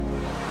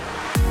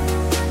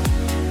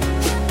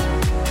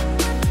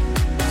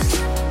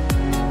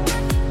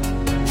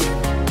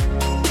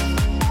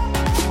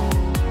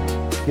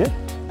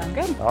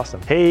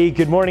Awesome. Hey,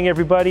 good morning,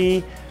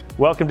 everybody.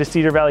 Welcome to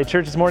Cedar Valley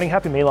Church this morning.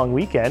 Happy May Long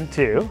weekend,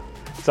 too.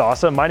 It's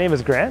awesome. My name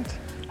is Grant.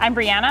 I'm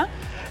Brianna.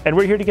 And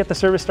we're here to get the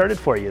service started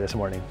for you this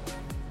morning.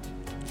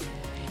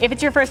 If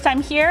it's your first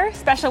time here,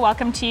 special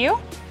welcome to you.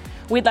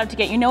 We'd love to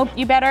get you know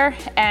you better,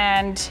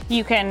 and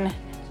you can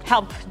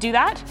help do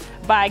that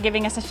by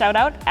giving us a shout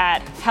out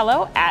at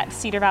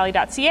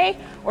hello@cedarvalley.ca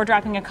or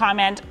dropping a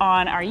comment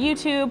on our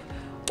YouTube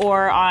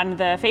or on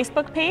the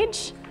Facebook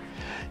page.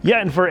 Yeah,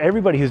 and for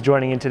everybody who's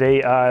joining in today,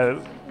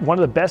 one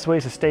of the best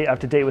ways to stay up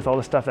to date with all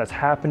the stuff that's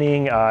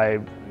happening,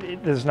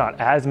 there's not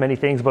as many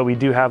things, but we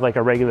do have like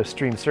our regular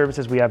stream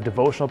services. We have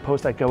devotional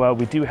posts that go out.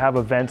 We do have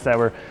events that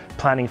we're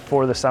planning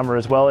for the summer,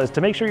 as well as to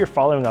make sure you're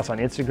following us on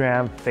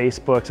Instagram,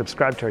 Facebook,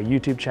 subscribe to our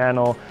YouTube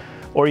channel,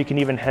 or you can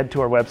even head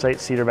to our website,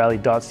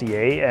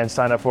 cedarvalley.ca, and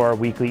sign up for our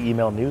weekly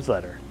email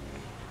newsletter.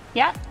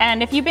 Yeah,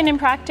 and if you've been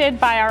impacted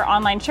by our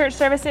online church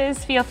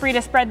services, feel free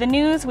to spread the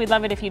news. We'd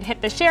love it if you'd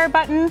hit the share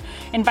button,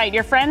 invite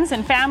your friends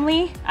and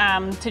family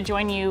to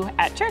join you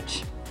at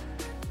church.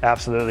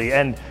 Absolutely.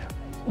 And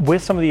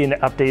with some of the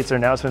updates or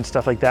announcements,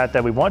 stuff like that,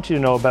 that we want you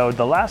to know about,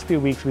 the last few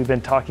weeks we've been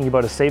talking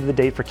about a save the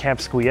date for Camp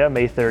Squia,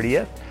 May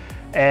 30th.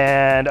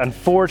 And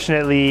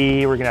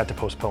unfortunately, we're gonna have to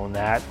postpone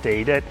that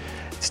date.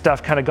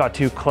 Stuff kind of got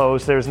too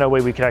close. There's no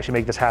way we could actually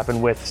make this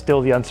happen with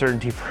still the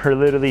uncertainty for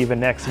literally even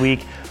next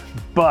week.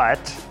 But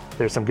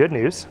there's some good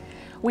news.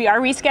 We are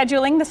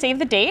rescheduling the save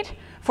the date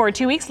for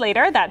 2 weeks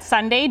later. That's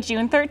Sunday,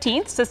 June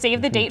 13th. So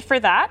save the date for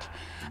that.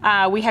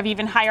 We have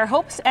even higher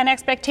hopes and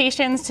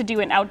expectations to do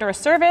an outdoor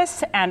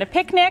service and a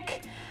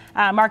picnic.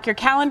 Mark your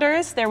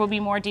calendars. There will be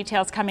more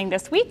details coming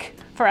this week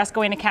for us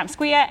going to Camp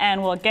Squia,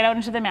 and we'll get out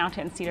into the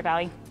mountains, Cedar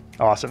Valley.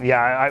 Awesome.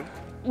 Yeah,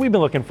 we've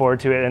been looking forward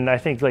to it, and I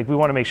think we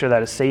want to make sure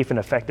that it's safe and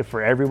effective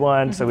for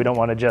everyone, so we don't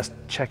want to just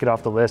check it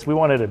off the list. We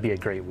want it to be a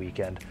great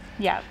weekend.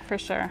 Yeah, for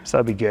sure. So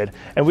that'd be good.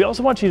 And we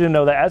also want you to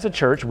know that as a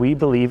church, we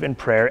believe in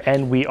prayer,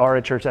 and we are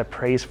a church that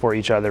prays for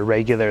each other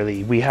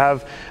regularly. We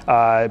have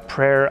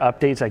prayer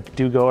updates that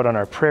do go out on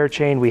our prayer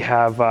chain. We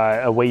have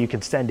a way you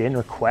can send in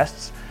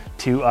requests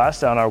to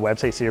us on our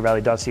website,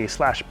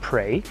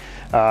 cedarvalley.ca/pray.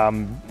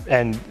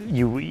 And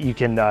you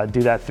can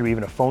do that through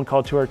even a phone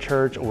call to our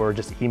church or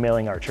just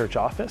emailing our church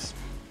office.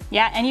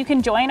 Yeah, and you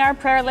can join our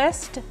prayer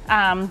list,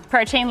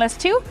 prayer chain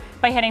list too,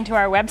 by heading to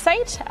our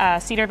website,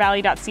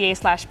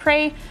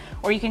 cedarvalley.ca/pray,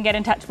 or you can get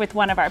in touch with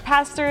one of our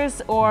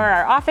pastors or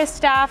our office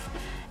staff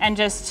and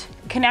just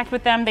connect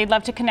with them. They'd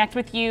love to connect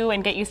with you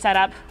and get you set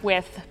up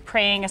with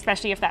praying,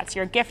 especially if that's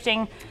your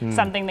gifting,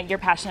 something that you're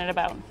passionate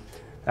about.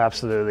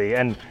 Absolutely.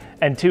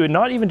 And to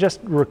not even just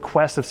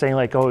requests of saying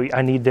like, oh,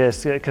 I need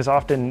this, because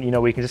often,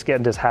 we can just get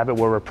into this habit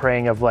where we're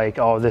praying of like,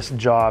 oh, this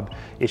job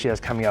issue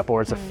that's coming up,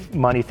 or it's a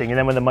money thing. And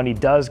then when the money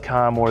does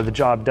come or the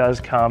job does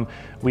come,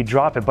 we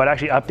drop it. But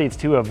actually updates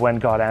too of when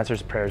God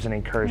answers prayers and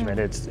encouragement.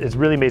 It's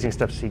really amazing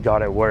stuff to see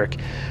God at work.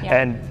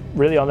 Yeah. And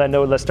really on that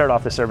note, let's start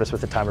off the service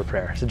with a time of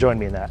prayer. So join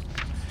me in that.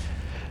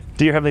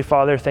 Dear Heavenly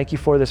Father, thank you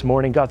for this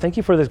morning. God, thank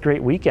you for this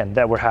great weekend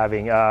that we're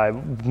having.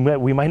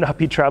 We might not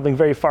be traveling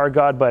very far,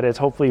 God, but it's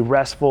hopefully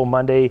restful.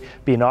 Monday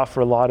being off for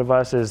a lot of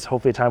us is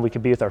hopefully a time we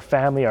can be with our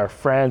family, our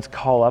friends,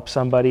 call up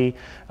somebody,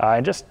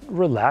 and just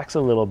relax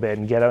a little bit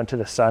and get out into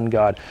the sun,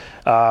 God.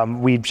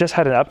 We've just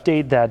had an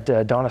update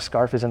that Donna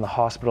Scarf is in the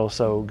hospital,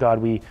 so God,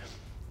 we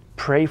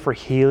pray for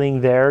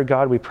healing there,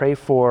 God. We pray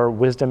for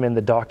wisdom in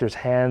the doctor's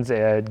hands,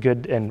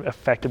 good and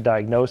effective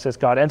diagnosis,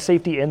 God, and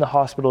safety in the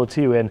hospital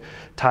too. In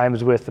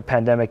times with the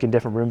pandemic and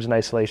different rooms and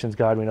isolations,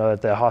 God, we know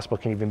that the hospital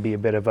can even be a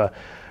bit of a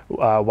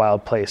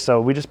wild place.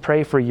 So we just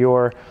pray for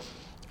your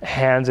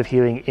hands of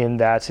healing in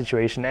that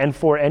situation, and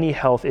for any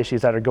health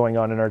issues that are going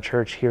on in our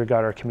church here,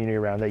 God, our community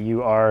around, that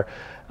you are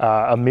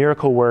a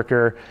miracle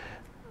worker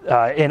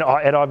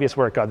at obvious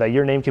work, God, that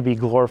your name can be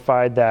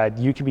glorified, that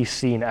you can be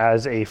seen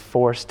as a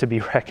force to be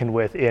reckoned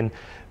with in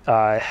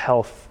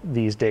health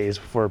these days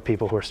for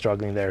people who are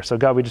struggling there. So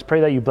God, we just pray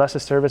that you bless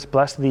the service,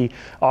 bless the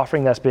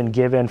offering that's been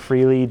given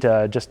freely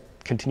to just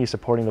continue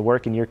supporting the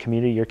work in your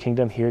community, your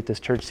kingdom here at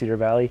this church, Cedar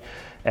Valley.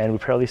 And we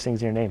pray all these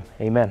things in your name.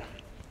 Amen.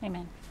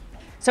 Amen.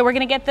 So we're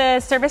going to get the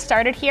service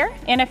started here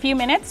in a few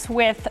minutes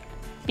with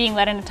being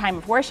led in a time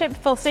of worship,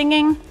 full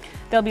singing.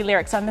 There'll be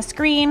lyrics on the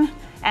screen.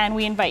 And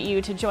we invite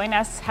you to join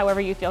us however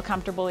you feel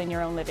comfortable in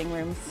your own living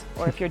rooms,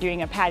 or if you're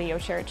doing a patio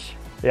church.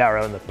 Yeah, or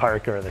in the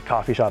park or the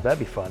coffee shop, that'd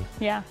be fun.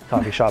 Yeah.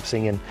 Coffee shop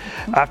singing.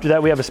 After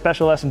that, we have a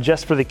special lesson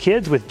just for the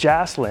kids with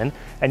Jaslyn,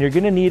 and you're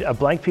gonna need a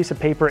blank piece of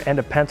paper and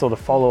a pencil to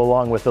follow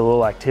along with the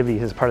little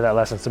activities as part of that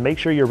lesson, so make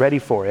sure you're ready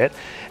for it.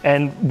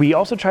 And we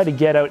also try to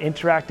get out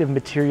interactive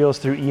materials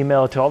through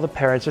email to all the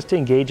parents just to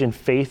engage in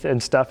faith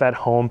and stuff at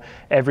home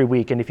every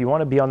week. And if you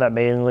wanna be on that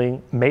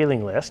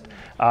mailing list,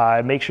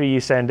 make sure you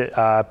send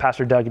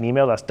Pastor Doug an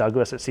email. That's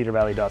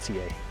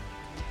douglas@cedarvalley.ca.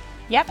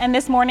 Yep, and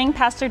this morning,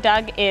 Pastor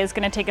Doug is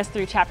going to take us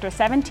through chapter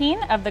 17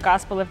 of the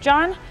Gospel of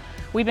John.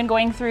 We've been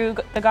going through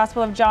the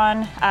Gospel of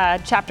John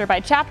chapter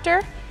by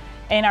chapter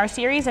in our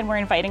series, and we're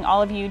inviting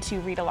all of you to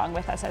read along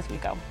with us as we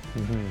go.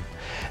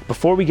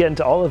 Before we get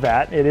into all of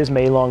that, it is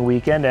May Long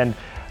weekend, and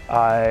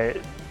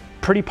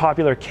pretty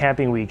popular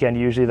camping weekend.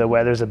 Usually the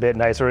weather's a bit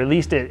nice, or at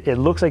least it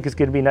looks like it's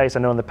going to be nice. I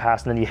know in the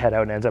past, and then you head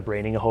out and it ends up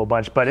raining a whole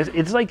bunch, but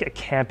it's like a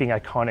camping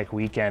iconic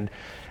weekend.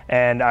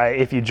 And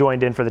if you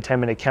joined in for the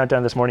 10-minute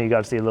countdown this morning, you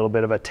got to see a little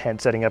bit of a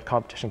tent setting up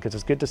competition, because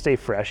it's good to stay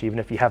fresh even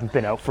if you haven't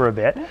been out for a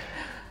bit.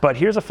 But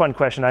here's a fun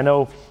question. I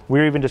know we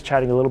were even just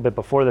chatting a little bit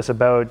before this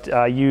about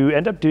you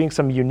end up doing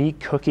some unique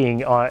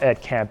cooking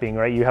at camping,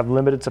 right? You have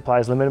limited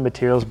supplies, limited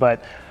materials,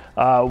 but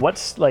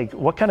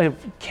what kind of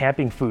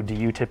camping food do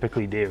you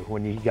typically do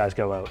when you guys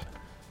go out?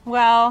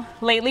 Well,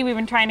 lately we've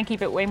been trying to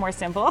keep it way more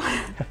simple,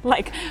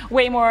 like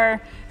way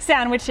more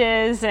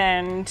sandwiches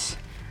and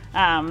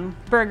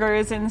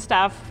burgers and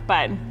stuff.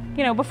 But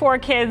before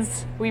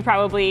kids, we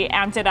probably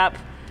amped it up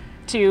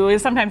to,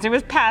 sometimes it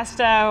was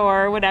pasta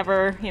or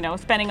whatever,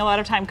 spending a lot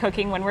of time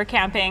cooking when we're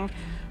camping.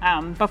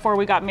 Before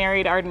we got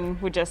married, Arden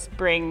would just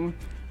bring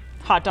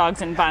hot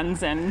dogs and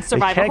buns and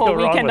survive a whole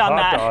weekend on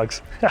that.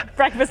 Dogs.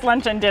 Breakfast,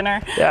 lunch, and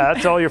dinner. Yeah,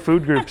 that's all your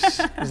food groups,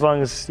 as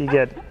long as you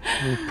get,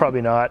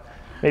 probably not,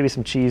 maybe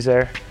some cheese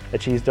there. A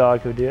cheese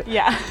dog would do it.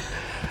 Yeah.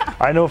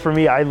 I know for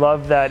me, I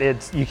love that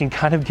you can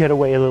kind of get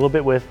away a little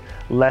bit with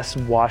less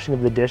washing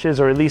of the dishes,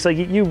 or at least like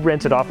you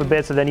rinse it off a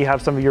bit, so then you have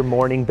some of your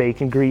morning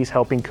bacon grease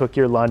helping cook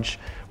your lunch,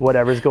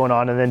 whatever's going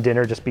on, and then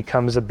dinner just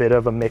becomes a bit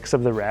of a mix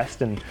of the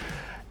rest. And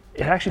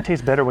it actually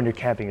tastes better when you're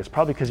camping. It's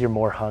probably because you're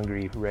more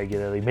hungry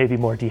regularly, maybe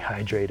more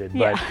dehydrated.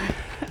 Yeah.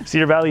 But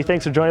Cedar Valley,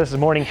 thanks for joining us this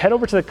morning. Head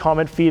over to the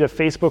comment feed of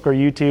Facebook or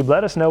YouTube.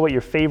 Let us know what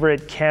your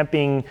favorite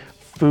camping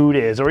food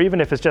is, or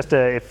even if it's just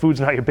if food's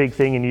not your big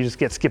thing and you just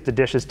get skip the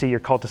dishes to your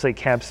Cultus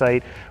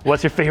campsite.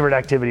 What's your favorite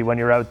activity when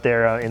you're out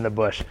there in the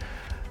bush?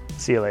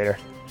 See you later.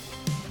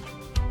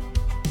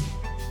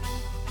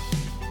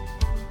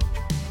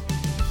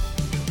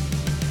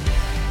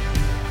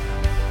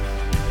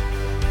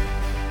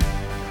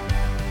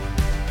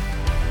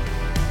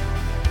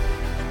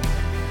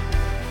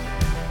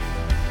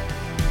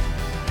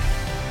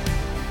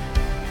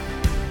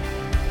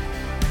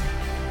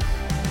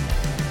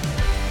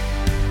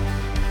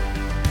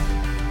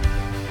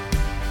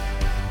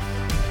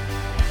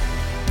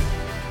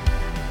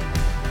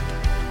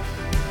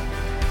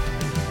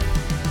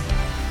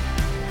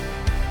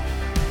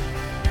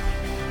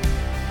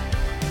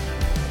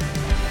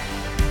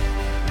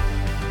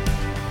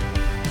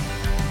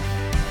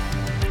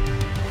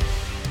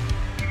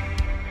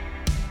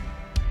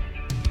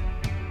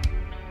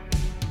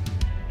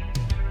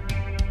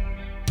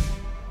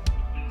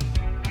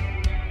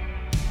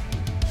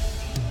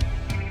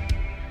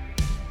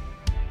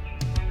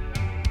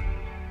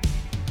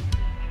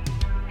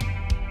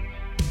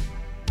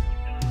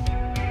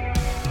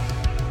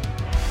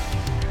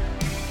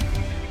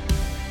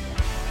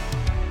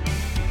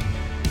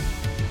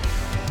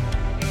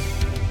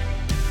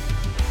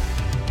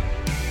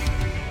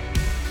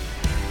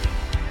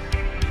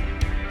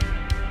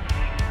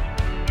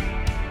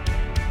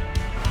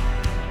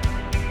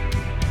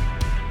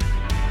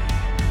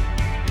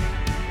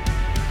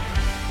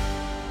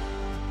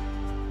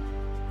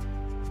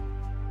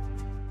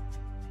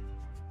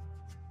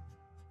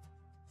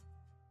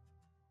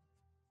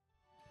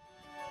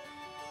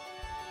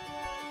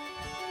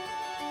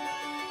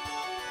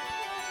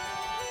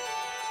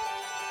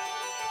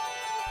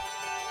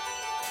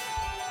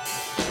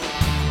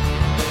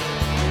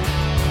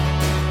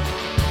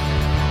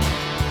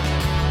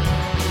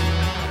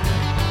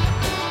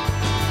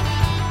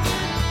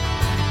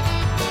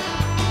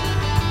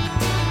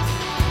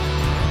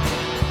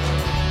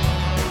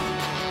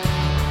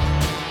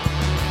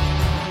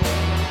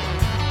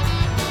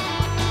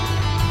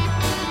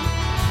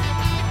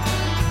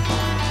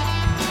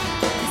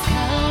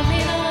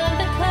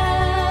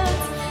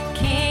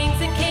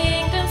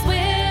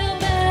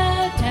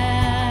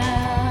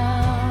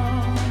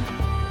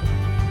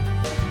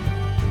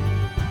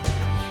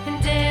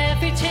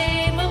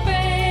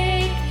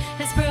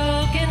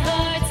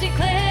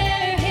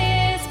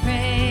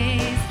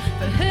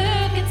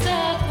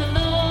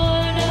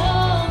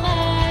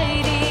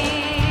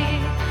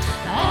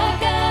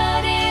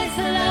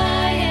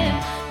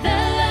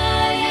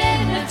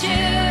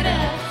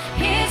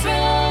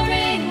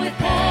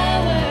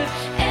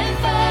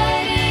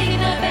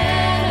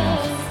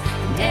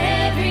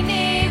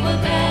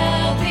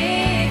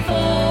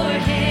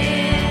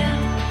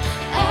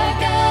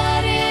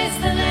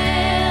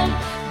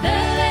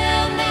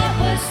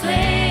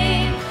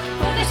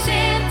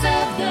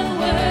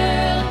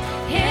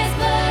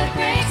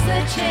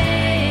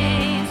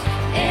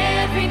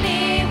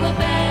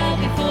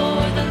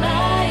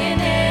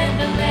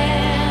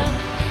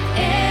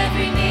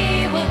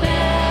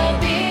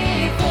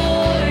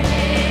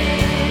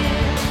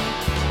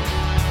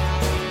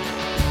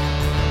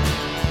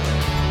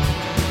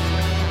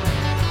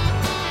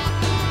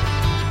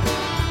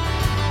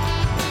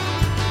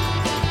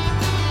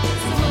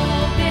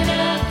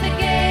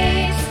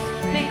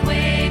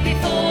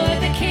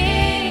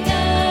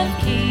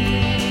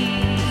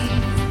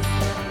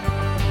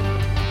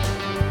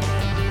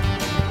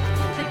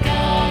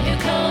 You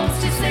come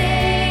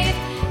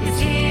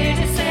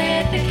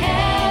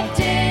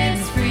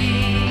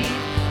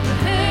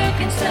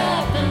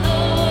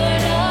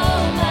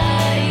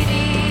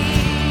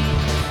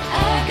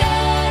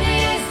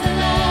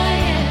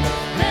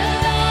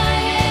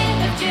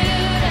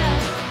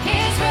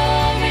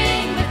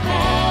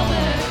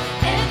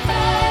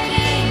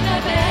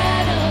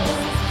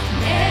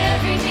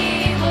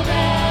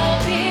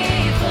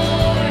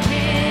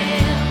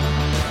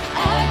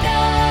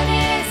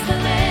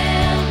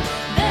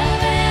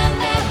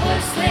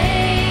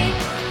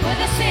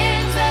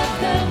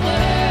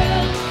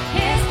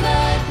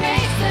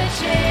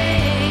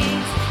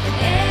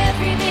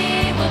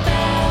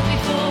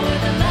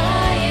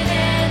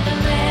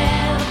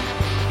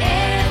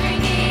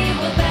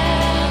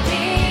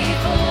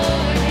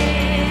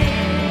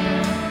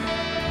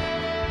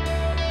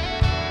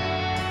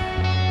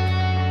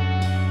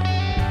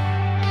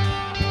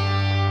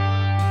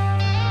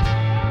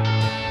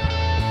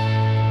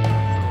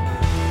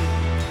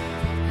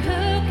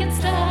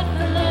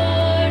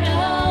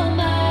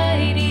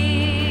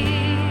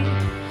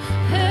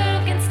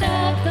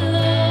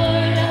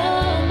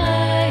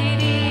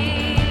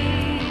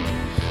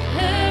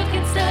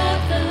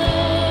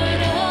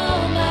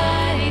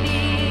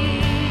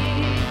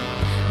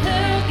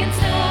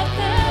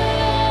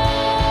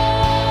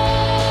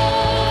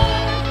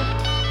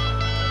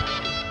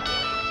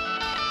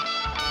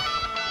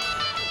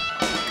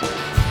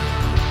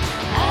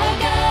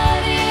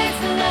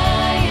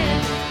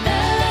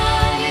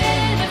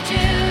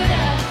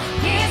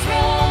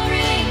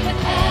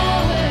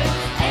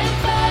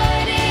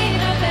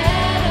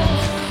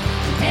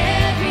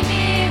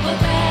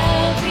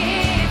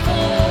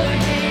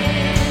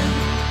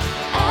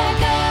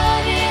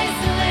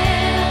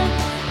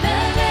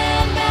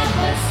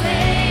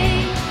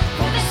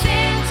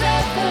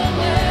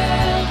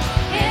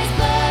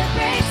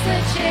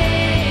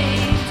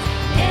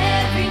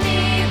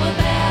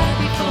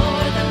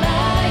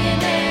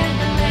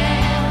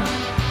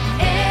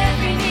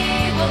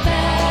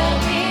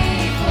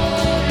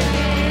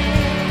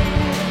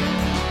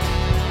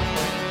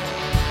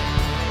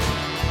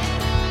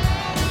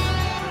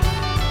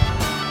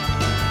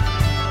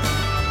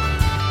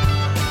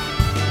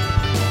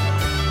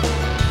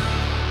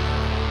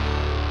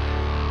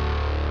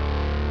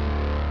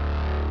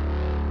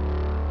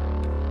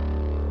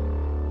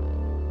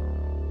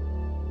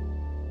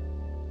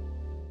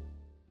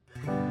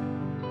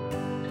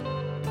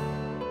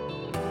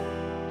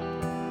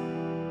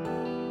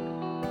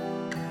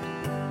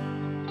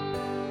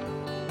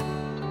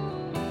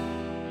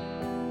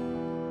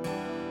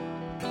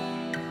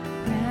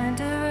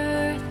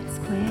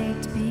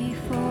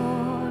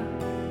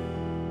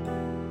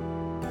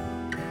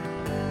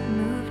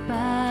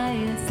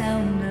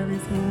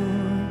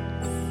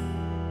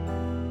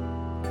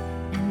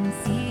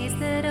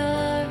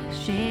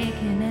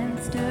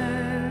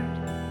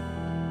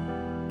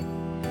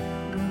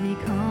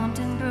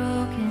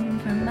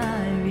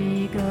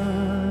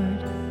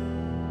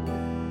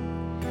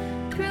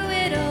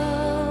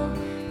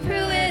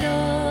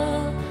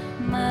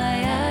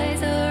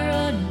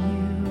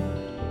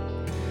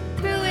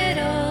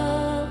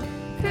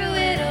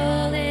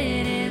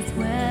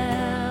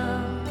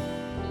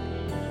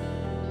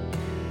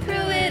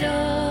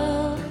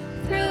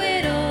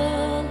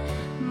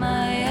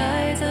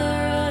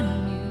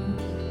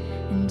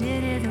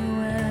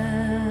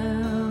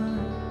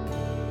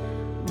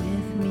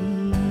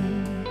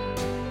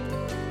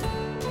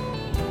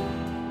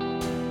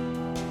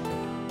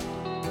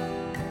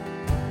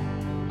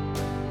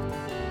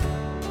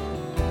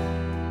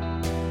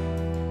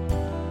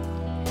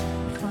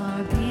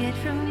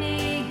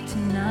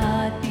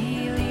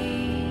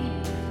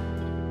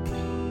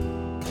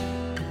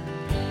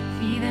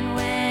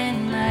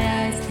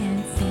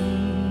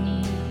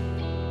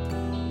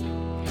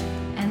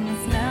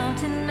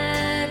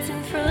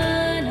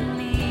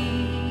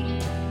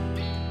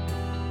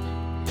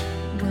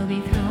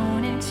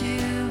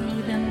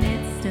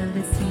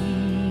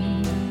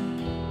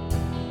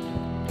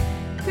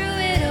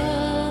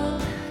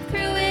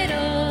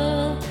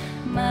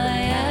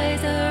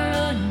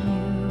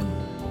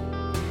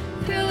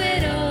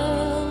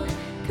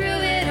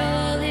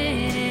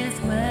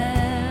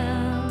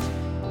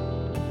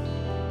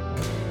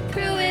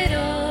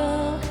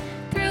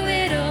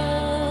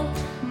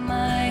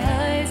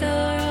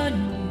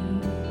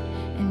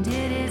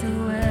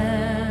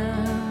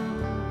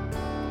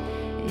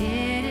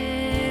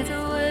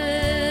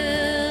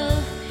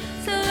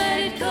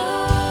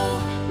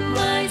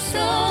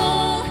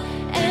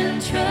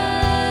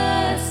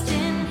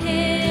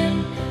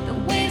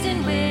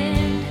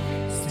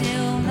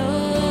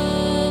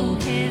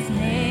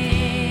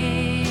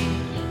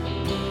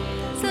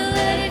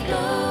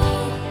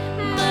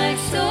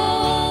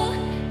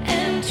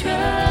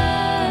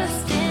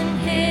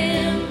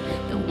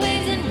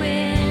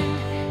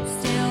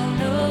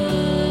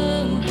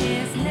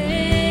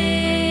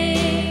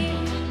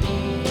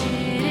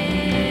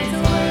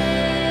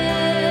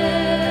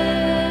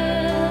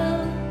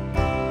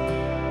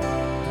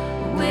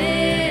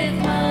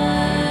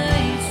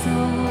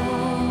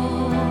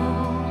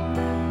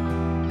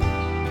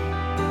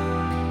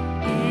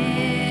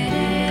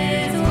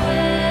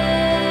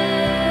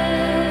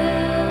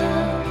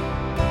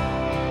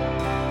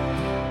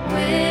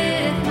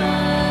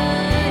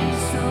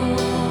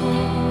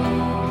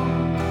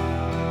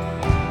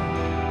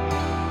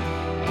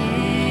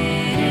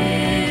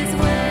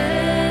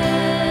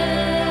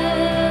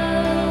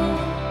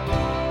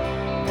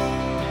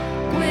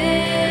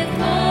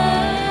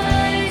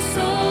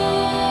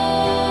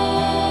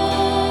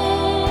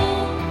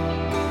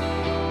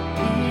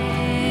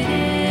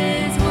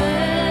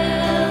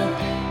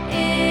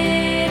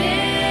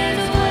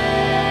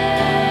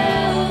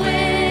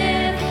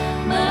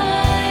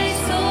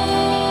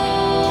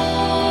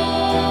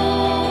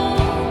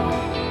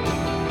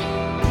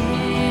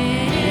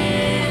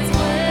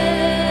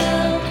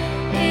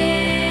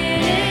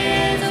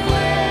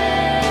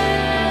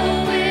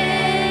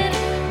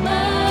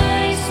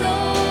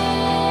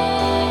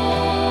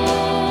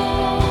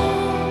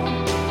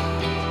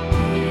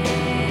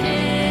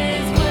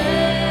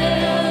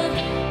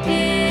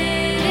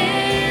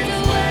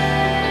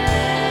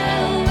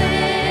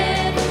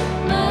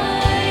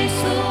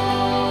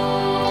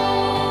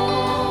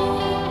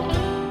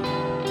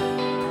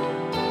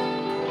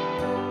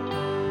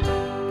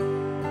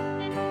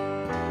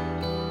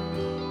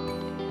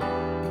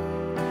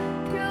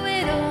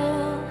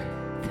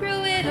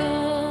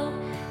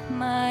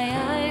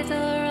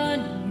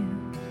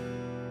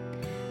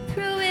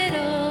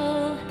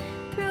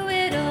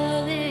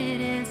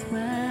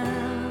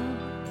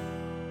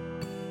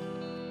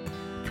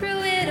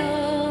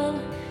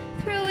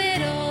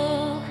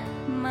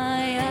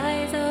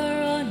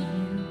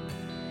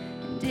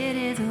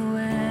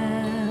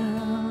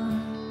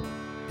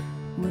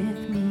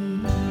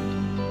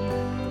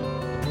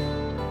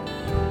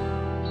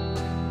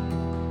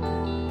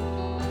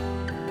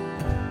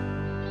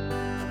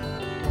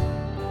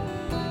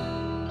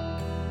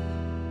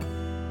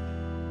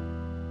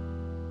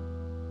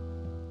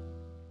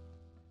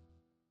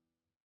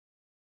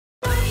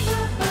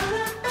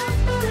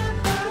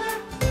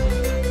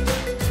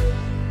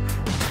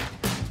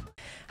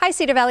Hi,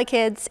 Cedar Valley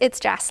kids.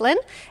 It's Jocelyn,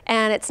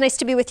 and it's nice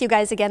to be with you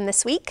guys again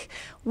this week.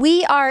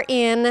 We are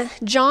in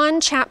John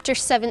chapter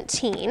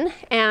 17,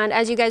 and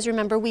as you guys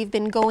remember, we've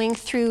been going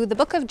through the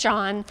book of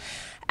John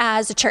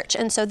as a church,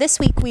 and so this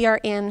week we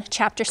are in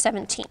chapter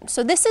 17.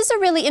 So this is a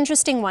really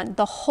interesting one.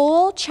 The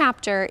whole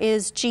chapter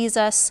is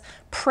Jesus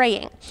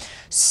praying.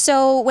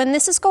 So when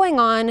this is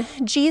going on,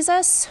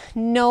 Jesus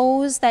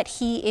knows that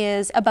he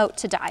is about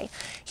to die.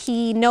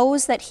 He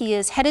knows that he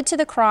is headed to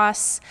the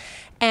cross,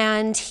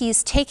 and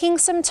he's taking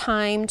some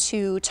time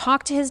to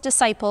talk to his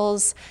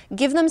disciples,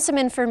 give them some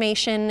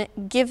information,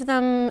 give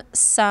them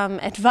some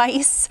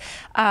advice,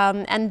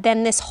 and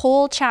then this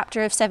whole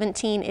chapter of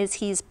 17 is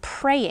he's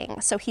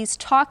praying. So he's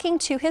talking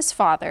to his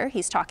Father,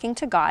 he's talking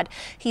to God,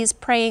 he's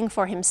praying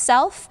for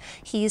himself,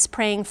 he's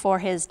praying for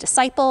his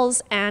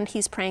disciples, and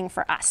he's praying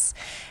for us.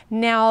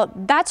 Now,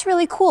 that's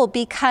really cool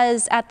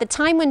because at the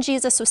time when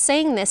Jesus was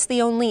saying this,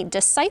 the only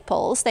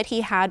disciples that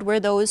he had were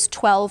those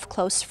 12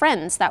 close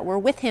friends that were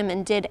with him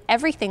and did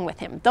everything with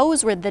him.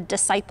 Those were the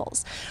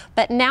disciples.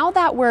 But now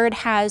that word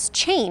has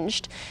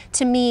changed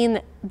to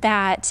mean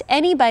that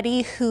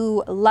anybody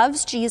who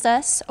loves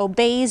Jesus,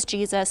 obeys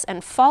Jesus,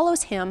 and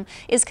follows him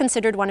is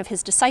considered one of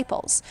his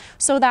disciples.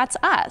 So that's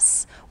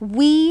us.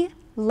 We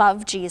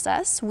love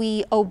Jesus,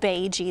 we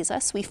obey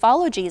Jesus, we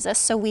follow Jesus,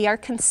 so we are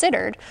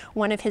considered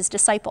one of his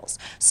disciples.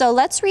 So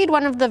let's read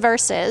one of the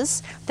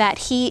verses that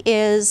he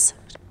is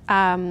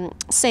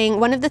saying,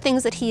 one of the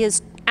things that he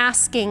is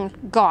asking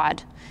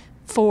God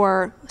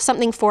for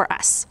something for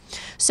us.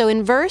 So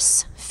in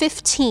verse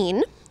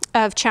 15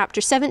 of chapter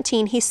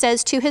 17, he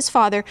says to his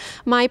Father,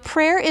 "My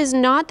prayer is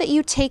not that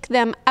you take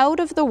them out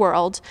of the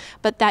world,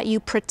 but that you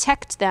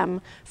protect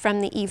them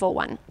from the evil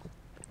one."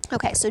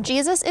 Okay, so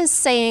Jesus is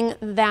saying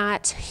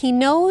that he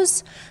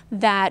knows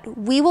that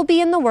we will be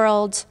in the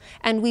world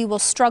and we will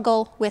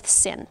struggle with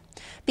sin.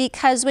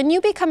 Because when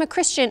you become a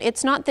Christian,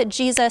 it's not that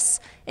Jesus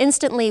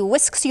instantly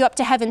whisks you up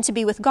to heaven to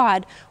be with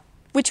God,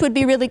 which would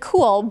be really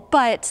cool,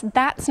 but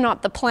that's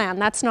not the plan.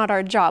 That's not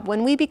our job.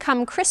 When we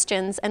become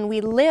Christians and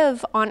we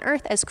live on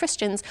earth as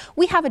Christians,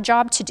 we have a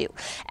job to do.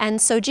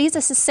 And so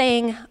Jesus is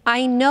saying,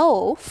 I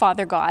know,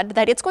 Father God,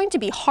 that it's going to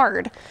be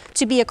hard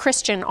to be a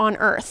Christian on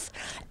earth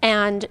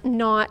and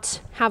not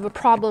have a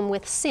problem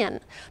with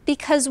sin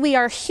because we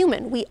are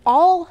human. We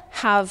all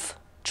have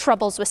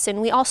troubles with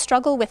sin. We all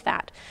struggle with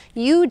that.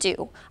 You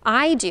do.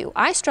 I do.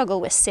 I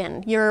struggle with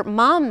sin. Your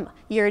mom,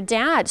 your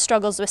dad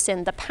struggles with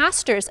sin. The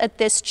pastors at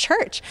this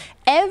church,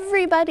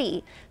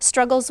 everybody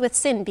struggles with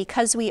sin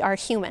because we are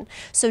human.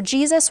 So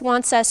Jesus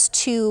wants us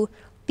to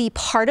be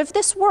part of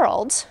this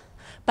world,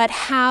 but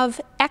have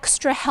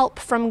extra help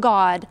from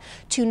God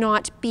to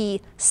not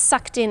be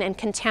sucked in and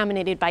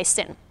contaminated by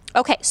sin.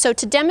 Okay, so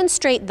to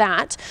demonstrate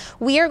that,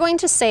 we are going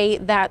to say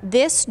that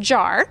this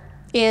jar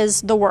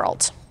is the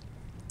world.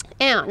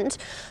 And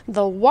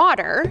the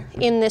water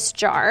in this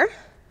jar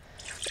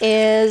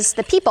is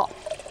the people.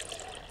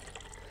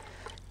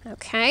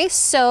 Okay,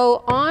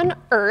 so on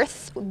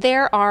Earth,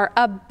 there are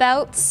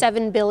about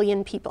 7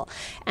 billion people.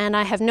 And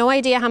I have no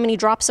idea how many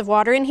drops of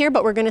water in here,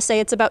 but we're gonna say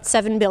it's about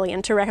 7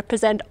 billion to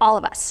represent all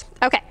of us.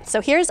 Okay,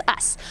 so here's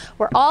us.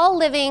 We're all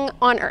living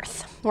on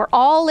Earth. We're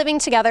all living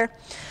together.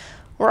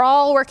 We're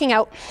all working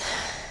out.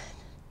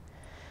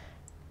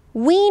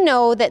 We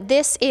know that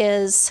this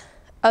is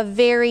a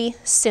very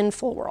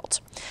sinful world.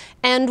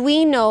 And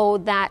we know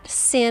that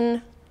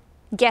sin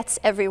gets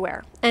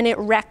everywhere and it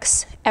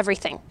wrecks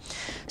everything.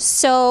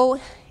 So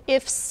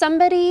if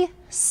somebody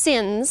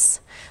sins,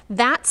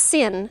 that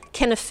sin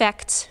can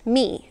affect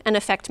me and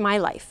affect my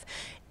life.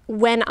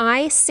 When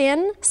I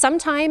sin,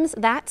 sometimes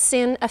that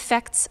sin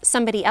affects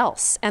somebody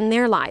else and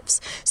their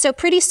lives. So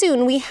pretty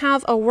soon we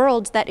have a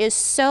world that is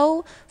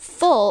so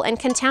full and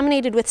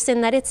contaminated with sin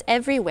that it's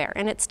everywhere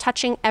and it's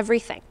touching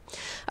everything.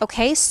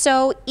 Okay,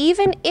 so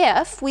even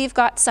if we've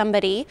got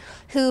somebody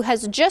who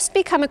has just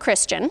become a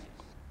Christian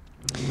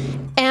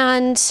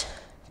and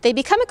they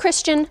become a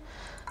Christian,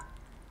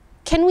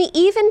 can we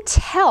even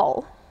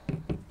tell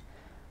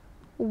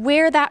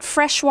where that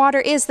fresh water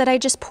is that I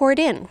just poured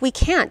in? We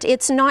can't.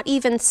 It's not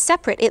even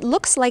separate. It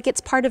looks like it's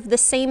part of the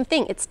same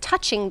thing. It's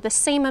touching the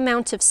same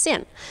amount of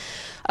sin.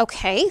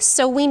 Okay,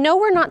 so we know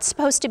we're not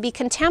supposed to be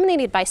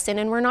contaminated by sin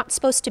and we're not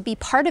supposed to be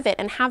part of it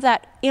and have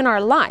that in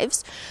our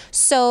lives.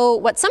 So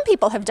what some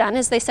people have done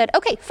is they said,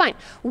 okay, fine,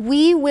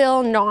 we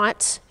will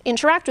not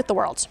interact with the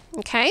world,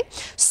 okay?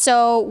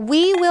 So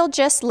we will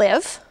just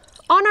live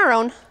on our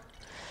own,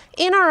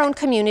 in our own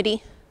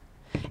community,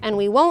 and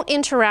we won't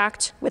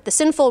interact with the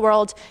sinful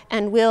world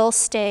and we'll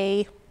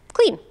stay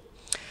clean.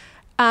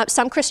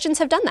 Some Christians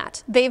have done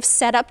that. They've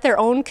set up their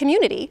own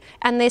community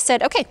and they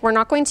said, okay, we're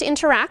not going to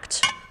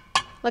interact.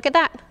 Look at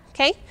that,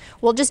 okay?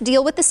 We'll just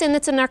deal with the sin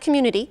that's in our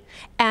community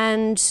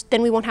and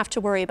then we won't have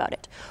to worry about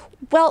it.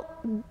 Well,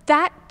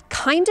 that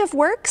kind of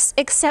works,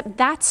 except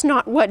that's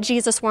not what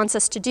Jesus wants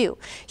us to do.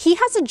 He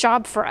has a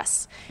job for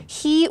us.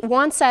 He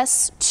wants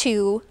us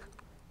to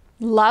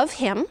love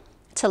him,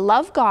 to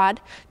love God,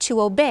 to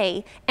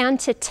obey, and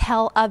to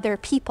tell other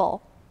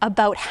people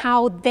about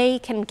how they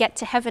can get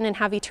to heaven and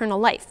have eternal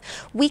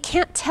life. We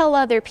can't tell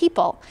other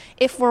people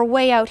if we're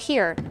way out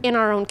here in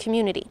our own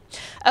community.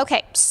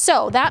 Okay,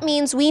 so that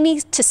means we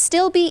need to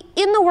still be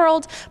in the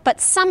world, but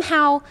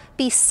somehow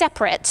be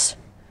separate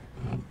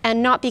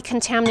and not be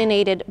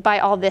contaminated by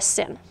all this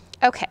sin.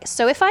 Okay,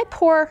 so if I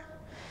pour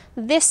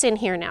this in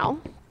here now,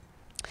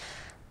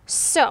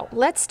 so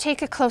let's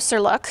take a closer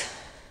look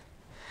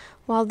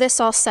while this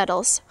all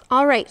settles.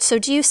 All right, so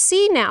do you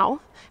see now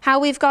how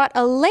we've got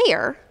a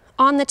layer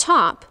on the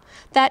top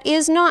that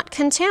is not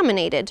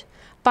contaminated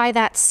by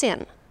that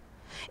sin?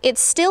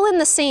 It's still in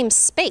the same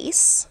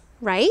space,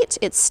 right?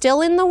 It's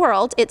still in the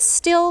world. It's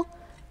still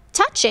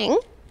touching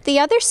the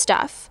other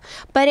stuff,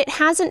 but it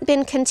hasn't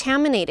been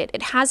contaminated.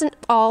 It hasn't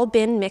all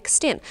been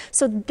mixed in.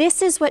 So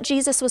this is what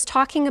Jesus was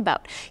talking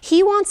about.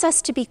 He wants us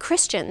to be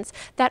Christians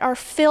that are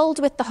filled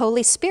with the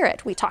Holy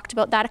Spirit. We talked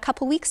about that a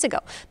couple weeks ago.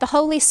 The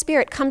Holy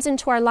Spirit comes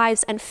into our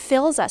lives and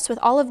fills us with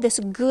all of this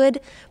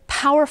good,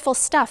 powerful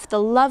stuff,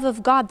 the love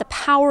of God, the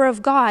power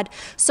of God,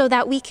 so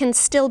that we can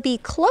still be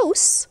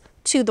close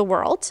to the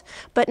world,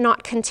 but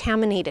not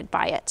contaminated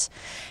by it.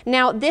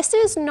 Now, this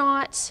is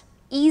not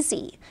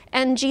easy.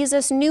 And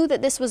Jesus knew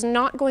that this was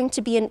not going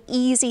to be an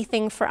easy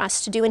thing for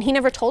us to do. And he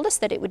never told us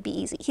that it would be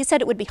easy. He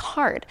said it would be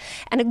hard.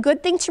 And a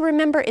good thing to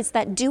remember is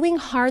that doing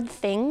hard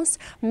things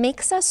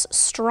makes us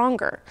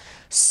stronger.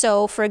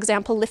 So, for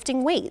example,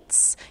 lifting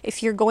weights.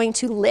 If you're going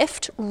to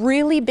lift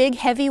really big,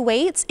 heavy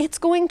weights, it's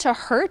going to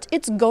hurt.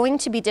 It's going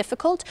to be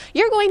difficult.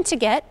 You're going to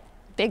get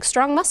big,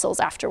 strong muscles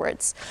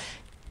afterwards.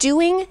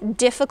 Doing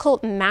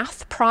difficult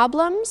math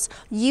problems,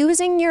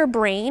 using your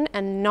brain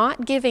and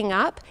not giving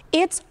up,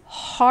 it's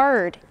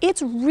hard.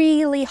 It's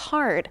really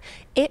hard.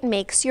 It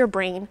makes your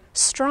brain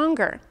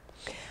stronger.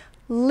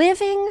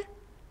 Living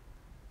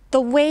the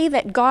way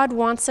that God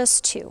wants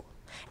us to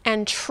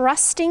and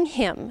trusting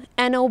him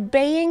and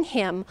obeying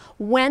him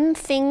when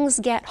things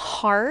get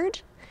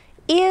hard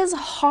is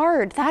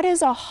hard. That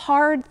is a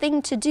hard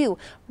thing to do,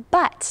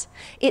 but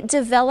it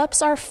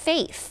develops our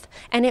faith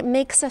and it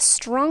makes us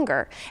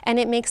stronger and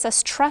it makes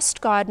us trust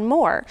God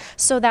more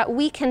so that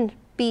we can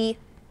be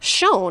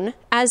shown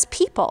as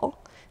people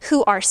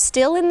who are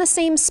still in the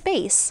same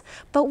space,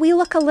 but we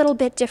look a little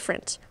bit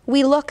different.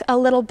 We look a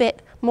little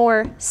bit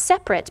more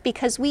separate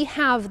because we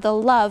have the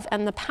love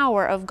and the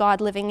power of God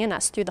living in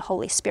us through the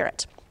Holy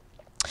Spirit.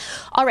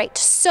 All right,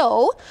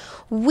 so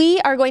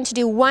we are going to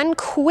do one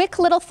quick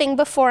little thing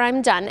before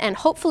I'm done, and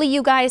hopefully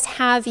you guys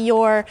have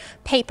your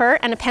paper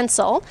and a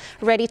pencil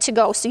ready to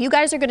go. So you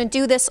guys are going to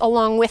do this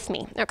along with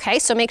me, okay?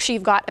 So make sure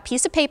you've got a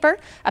piece of paper,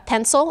 a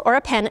pencil, or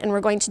a pen, and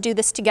we're going to do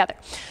this together.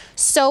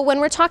 So when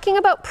we're talking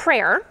about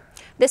prayer,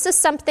 this is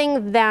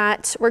something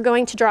that we're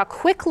going to draw a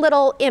quick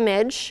little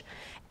image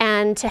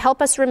and to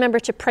help us remember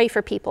to pray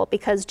for people,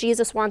 because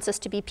Jesus wants us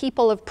to be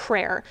people of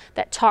prayer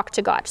that talk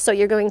to God. So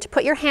you're going to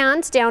put your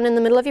hand down in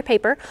the middle of your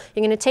paper,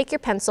 you're going to take your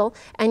pencil,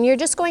 and you're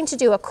just going to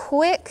do a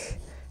quick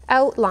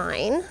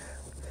outline,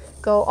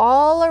 go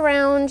all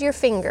around your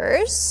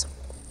fingers.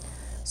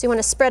 So you want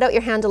to spread out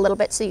your hand a little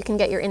bit so you can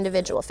get your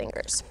individual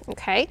fingers,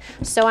 okay?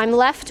 So I'm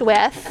left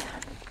with,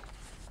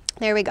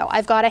 there we go,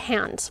 I've got a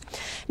hand.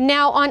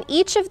 Now on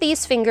each of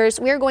these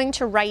fingers, we're going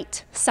to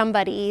write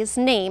somebody's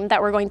name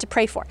that we're going to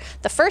pray for.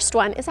 The first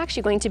one is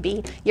actually going to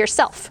be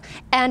yourself.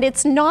 And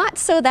it's not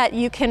so that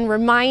you can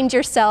remind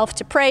yourself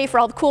to pray for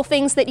all the cool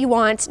things that you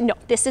want. No,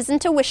 this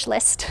isn't a wish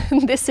list.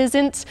 This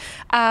isn't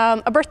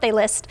a birthday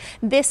list.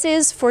 This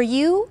is for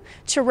you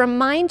to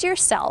remind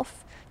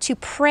yourself to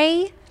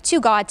pray to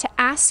God, to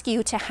ask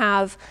you to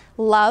have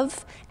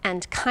love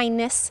and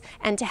kindness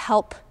and to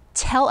help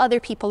tell other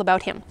people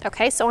about him,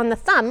 okay? So on the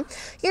thumb,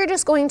 you're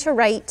just going to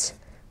write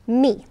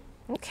me,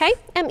 okay?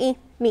 M-E,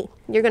 me.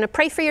 You're going to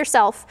pray for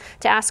yourself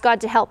to ask God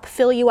to help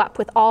fill you up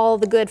with all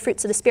the good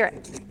fruits of the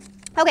Spirit.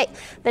 Okay,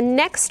 the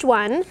next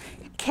one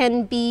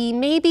can be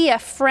maybe a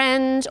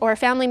friend or a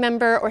family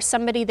member or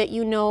somebody that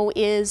you know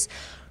is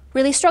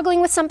really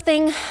struggling with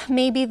something.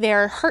 Maybe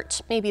they're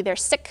hurt, maybe they're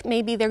sick,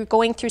 maybe they're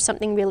going through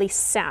something really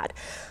sad.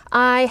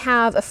 I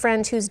have a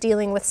friend who's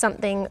dealing with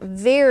something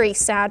very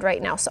sad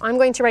right now, so I'm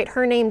going to write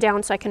her name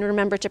down so I can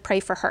remember to pray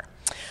for her.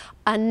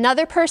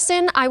 Another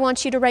person I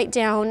want you to write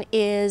down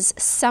is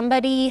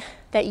somebody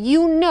that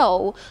you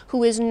know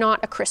who is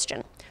not a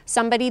Christian.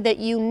 Somebody that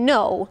you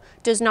know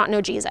does not know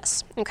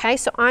Jesus, okay?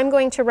 So I'm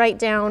going to write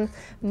down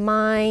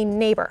my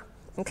neighbor.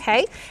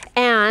 Okay,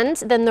 and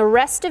then the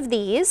rest of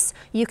these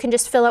you can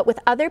just fill out with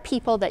other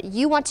people that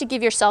you want to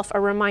give yourself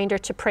a reminder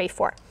to pray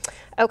for.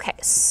 Okay,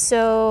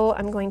 so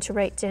I'm going to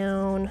write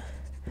down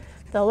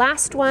the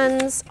last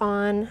ones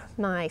on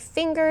my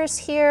fingers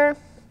here.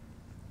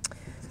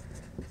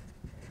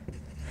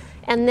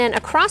 And then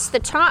across the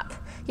top,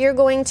 you're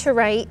going to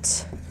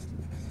write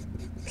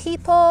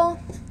people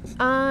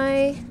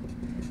I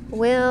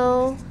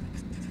will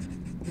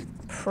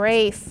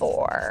pray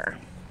for.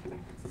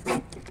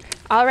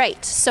 All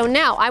right, so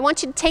now I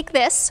want you to take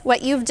this,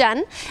 what you've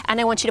done, and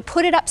I want you to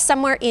put it up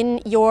somewhere in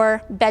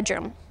your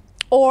bedroom.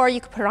 or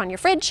you could put it on your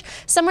fridge,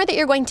 somewhere that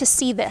you're going to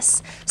see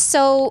this.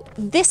 So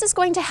this is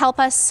going to help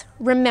us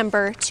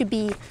remember to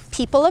be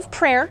people of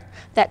prayer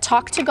that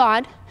talk to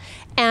God,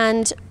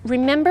 and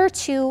remember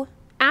to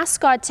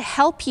ask God to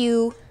help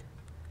you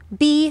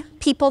be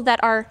people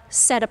that are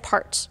set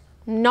apart,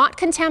 not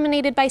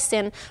contaminated by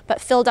sin,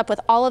 but filled up with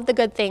all of the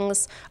good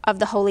things of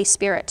the Holy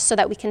Spirit, so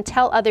that we can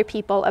tell other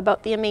people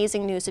about the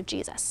amazing news of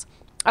Jesus.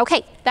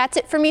 Okay, that's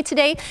it for me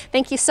today.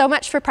 Thank you so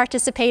much for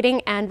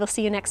participating, and we'll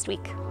see you next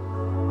week.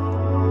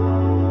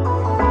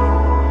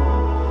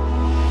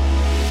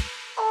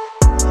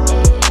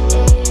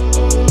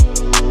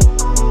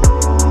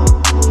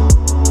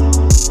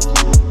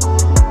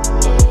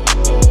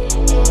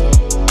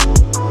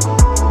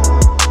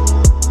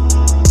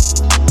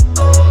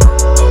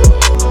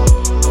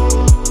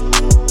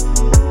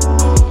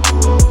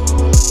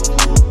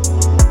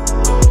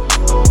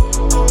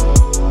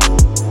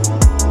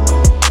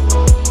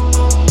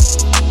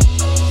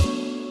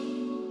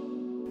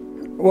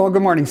 Well,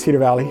 good morning, Cedar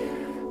Valley.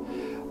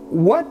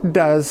 What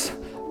does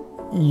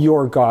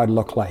your God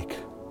look like?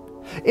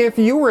 If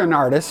you were an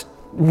artist,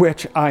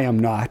 which I am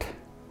not,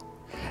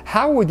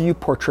 how would you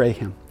portray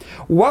him?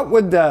 What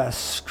would the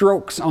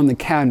strokes on the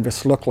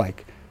canvas look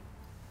like?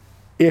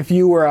 If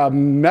you were a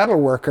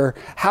metal worker,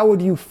 how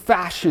would you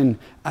fashion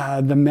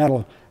the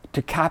metal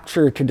to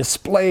capture, to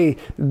display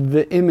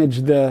the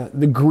image,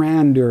 the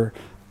grandeur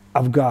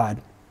of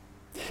God?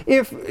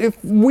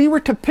 If we were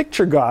to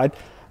picture God,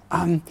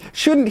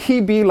 shouldn't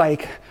he be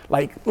like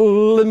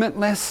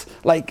limitless,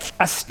 like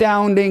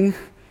astounding,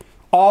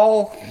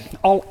 all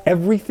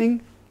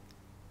everything?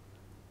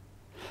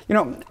 You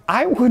know,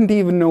 I wouldn't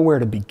even know where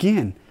to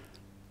begin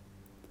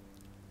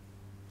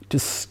to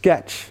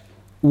sketch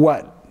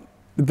what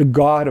the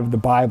God of the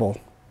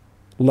Bible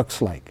looks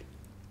like.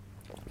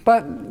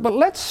 But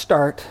let's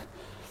start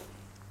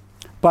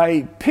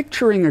by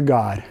picturing a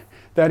God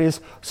that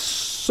is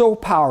so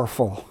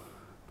powerful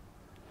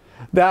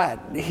that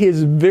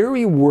his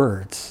very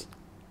words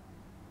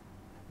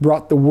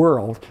brought the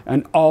world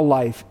and all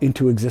life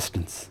into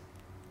existence.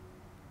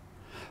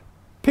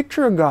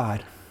 Picture a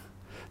God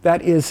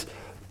that is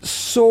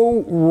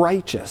so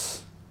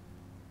righteous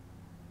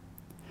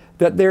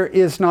that there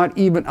is not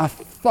even a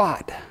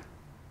thought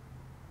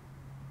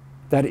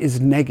that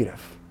is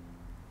negative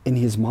in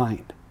his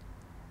mind.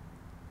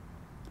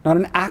 Not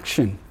an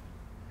action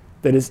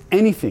that is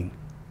anything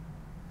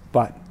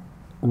but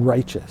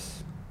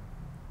righteous.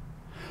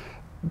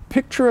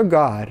 Picture a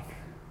God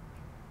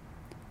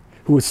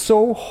who is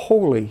so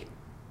holy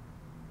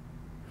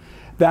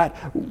that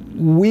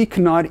we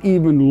cannot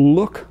even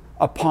look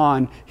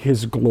upon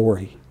his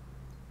glory.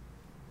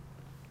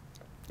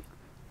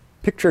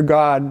 Picture a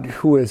God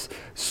who is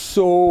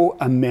so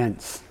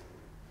immense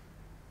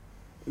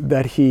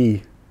that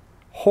he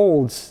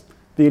holds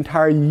the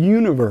entire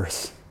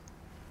universe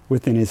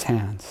within his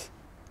hands.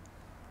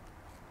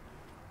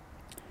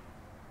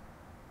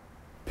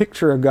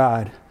 Picture a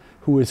God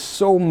who is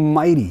so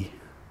mighty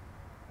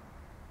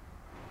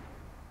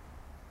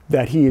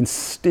that he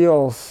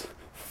instills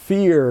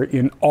fear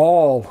in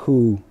all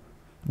who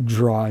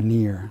draw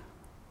near.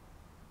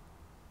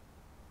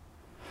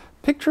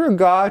 Picture a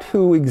God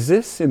who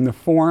exists in the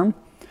form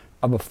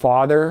of a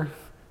Father,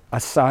 a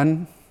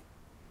Son,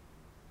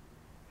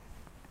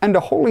 and a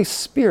Holy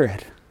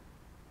Spirit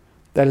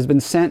that has been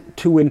sent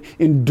to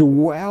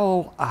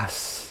indwell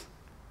us,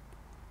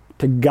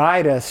 to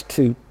guide us,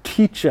 to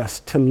teach us,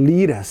 to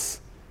lead us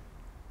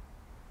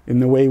in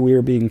the way we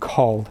are being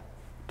called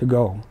to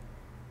go.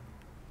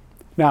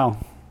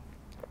 Now,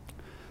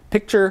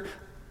 picture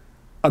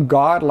a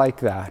God like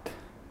that,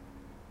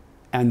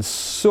 and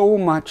so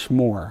much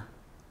more.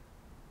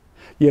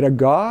 Yet a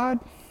God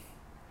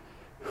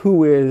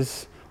who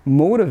is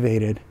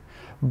motivated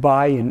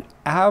by an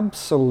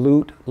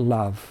absolute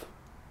love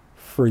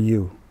for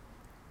you.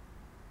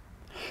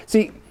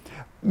 See,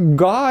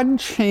 God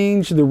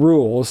changed the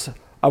rules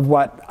of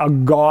what a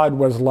God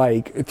was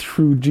like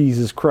through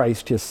Jesus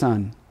Christ, his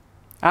Son.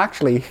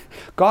 Actually,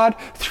 God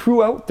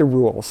threw out the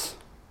rules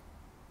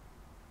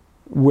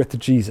with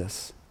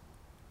Jesus.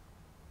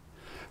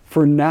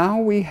 For now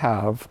we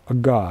have a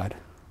God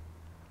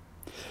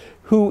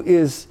who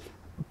is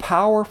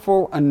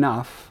powerful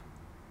enough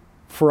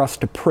for us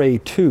to pray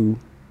to,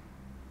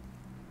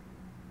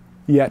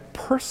 yet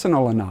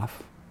personal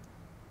enough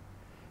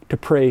to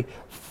pray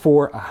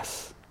for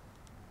us.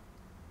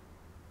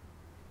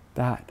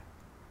 That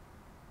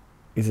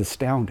is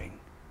astounding.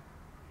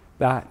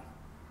 That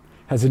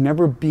has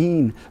never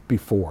been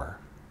before.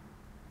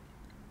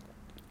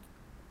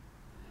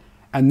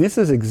 And this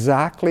is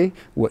exactly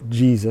what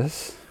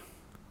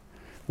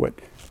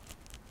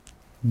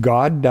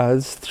God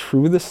does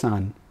through the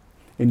Son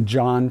in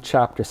John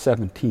chapter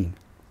 17.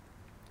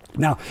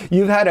 Now,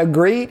 you've had a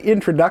great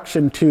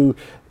introduction to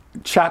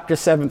chapter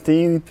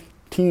 17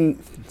 through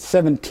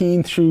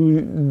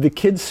the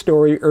kids'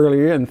 story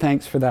earlier, and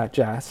thanks for that,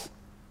 Jas.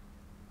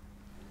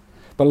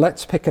 But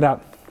let's pick it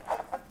up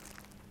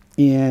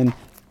in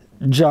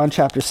John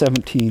chapter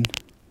 17,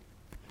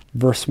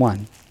 verse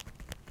 1.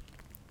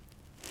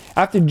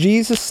 After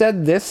Jesus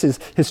said this,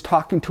 his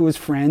talking to his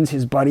friends,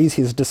 his buddies,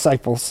 his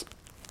disciples,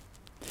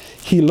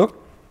 he looked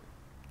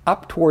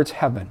up towards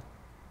heaven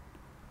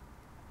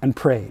and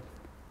prayed.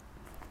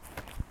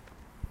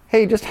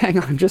 Hey, just hang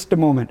on just a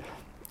moment.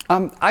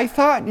 I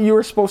thought you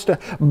were supposed to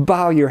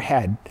bow your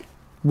head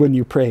when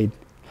you prayed.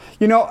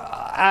 You know,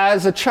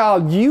 as a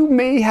child, you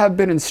may have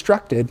been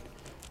instructed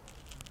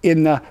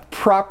in the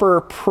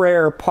proper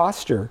prayer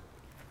posture.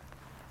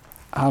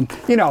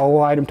 You know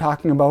what I'm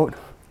talking about.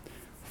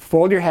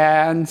 Fold your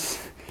hands,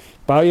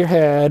 bow your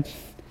head,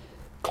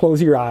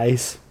 close your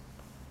eyes.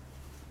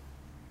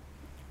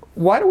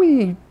 Why do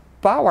we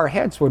bow our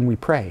heads when we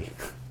pray?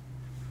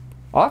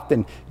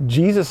 Often,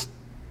 Jesus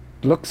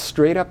looked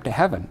straight up to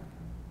heaven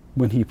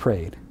when he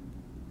prayed.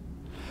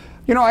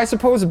 You know, I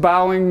suppose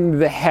bowing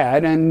the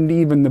head and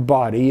even the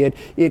body, it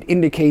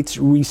indicates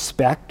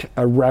respect,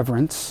 a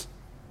reverence.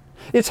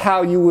 It's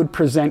how you would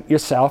present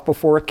yourself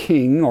before a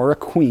king or a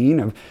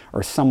queen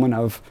or someone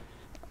of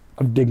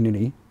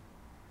dignity.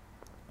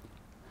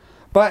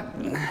 But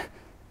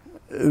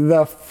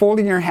the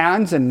folding your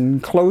hands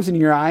and closing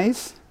your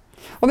eyes,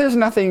 well, there's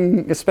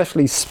nothing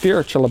especially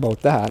spiritual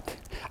about that.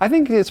 I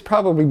think it's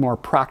probably more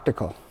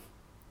practical.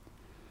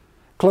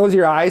 Close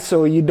your eyes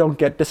so you don't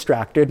get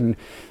distracted, and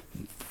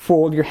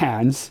fold your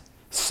hands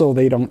so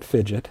they don't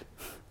fidget.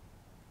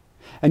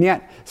 And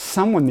yet,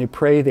 when they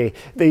pray,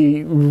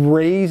 they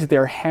raise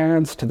their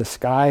hands to the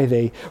sky,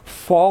 they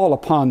fall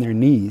upon their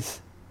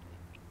knees.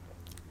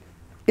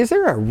 Is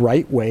there a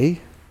right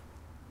way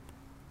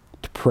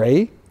to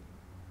pray?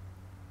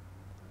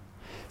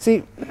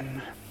 See,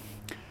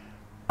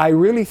 I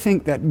really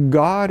think that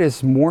God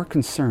is more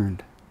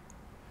concerned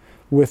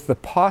with the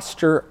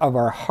posture of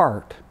our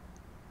heart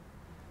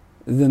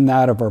than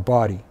that of our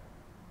body.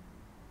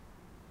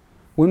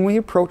 When we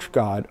approach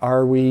God,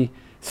 are we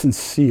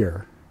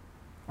sincere?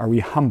 Are we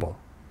humble?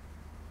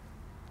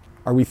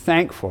 Are we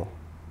thankful?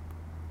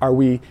 Are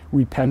we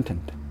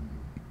repentant?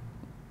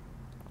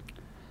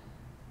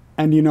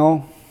 And you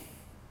know,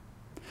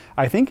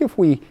 I think if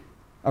we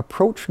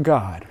approach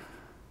God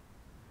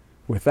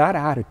with that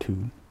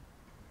attitude,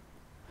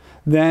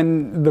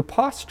 then the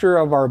posture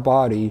of our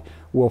body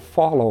will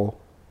follow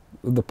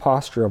the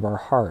posture of our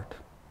heart.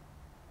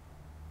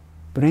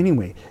 But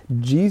anyway,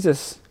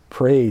 Jesus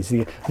prays.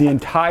 The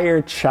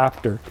entire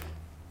chapter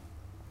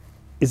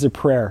is a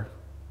prayer.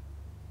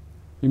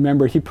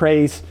 Remember, he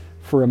prays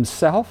for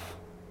himself,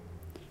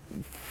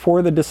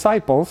 for the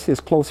disciples, his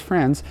close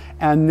friends,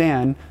 and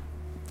then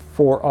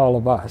for all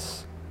of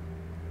us.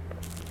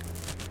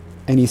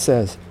 And he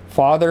says,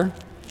 Father,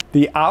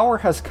 the hour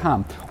has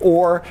come,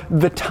 or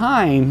the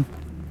time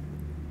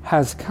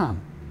has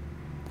come.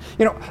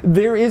 You know,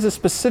 there is a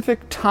specific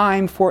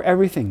time for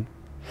everything.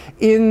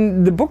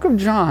 In the book of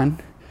John,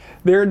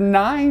 there are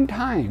 9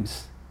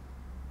 times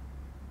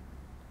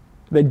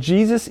that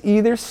Jesus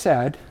either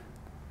said,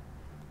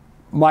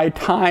 my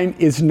time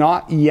is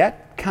not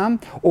yet come,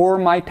 or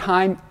my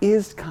time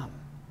is come.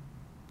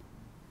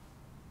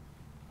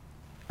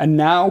 And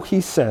now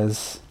he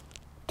says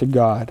to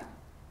God,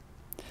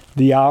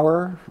 the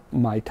hour,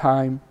 my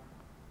time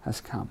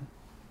has come.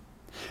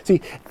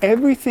 See,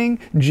 everything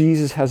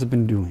Jesus has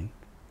been doing,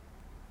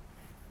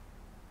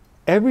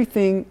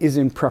 everything is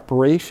in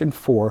preparation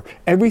for,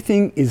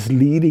 everything is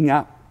leading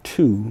up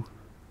to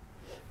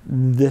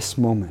this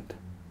moment.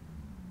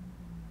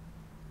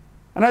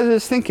 And I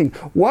was thinking,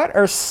 what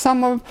are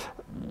some of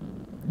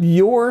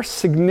your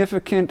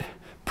significant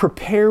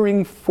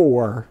preparing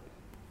for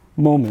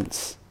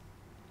moments?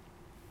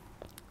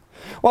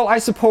 Well, I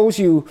suppose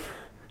you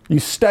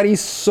study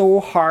so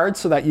hard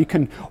so that you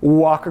can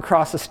walk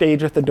across the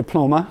stage with a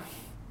diploma.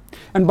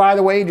 And by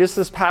the way, just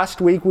this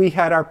past week, we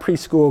had our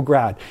preschool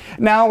grad.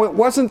 Now, it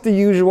wasn't the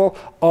usual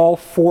all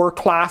 4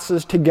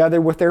 classes together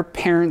with their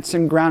parents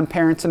and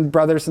grandparents and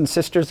brothers and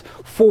sisters,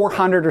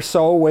 400 or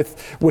so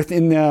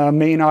within the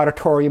main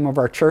auditorium of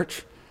our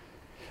church.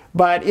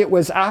 But it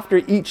was after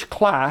each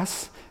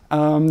class,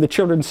 the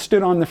children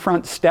stood on the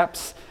front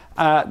steps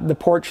at the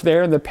porch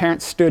there. The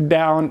parents stood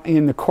down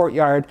in the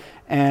courtyard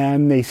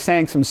and they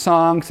sang some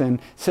songs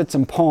and said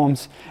some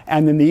poems.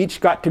 And then they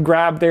each got to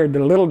grab their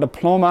little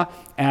diploma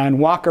and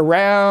walk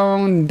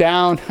around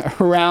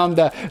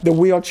the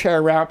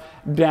wheelchair ramp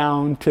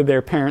down to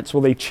their parents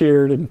while they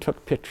cheered and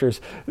took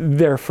pictures,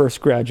 their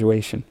first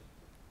graduation.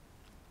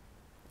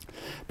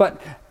 But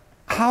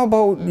how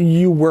about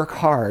you work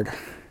hard,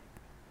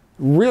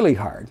 really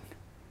hard,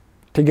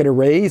 to get a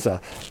raise, a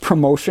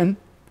promotion,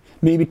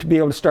 maybe to be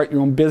able to start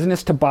your own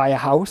business, to buy a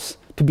house,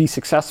 to be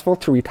successful,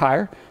 to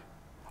retire?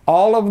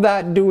 All of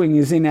that doing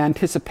is in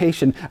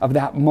anticipation of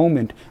that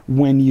moment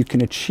when you can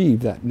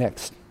achieve that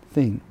next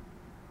thing.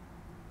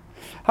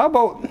 How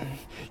about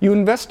you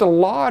invest a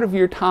lot of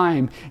your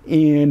time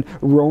in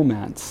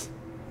romance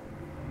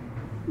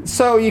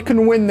so you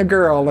can win the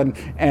girl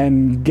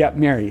and get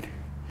married?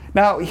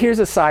 Now, here's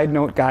a side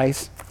note,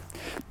 guys.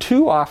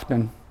 Too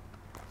often,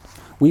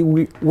 we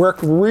work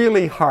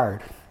really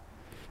hard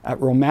at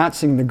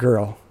romancing the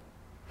girl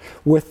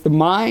with the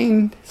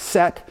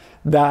mindset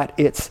that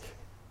it's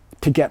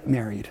to get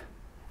married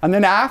And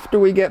then after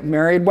we get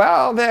married,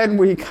 well, then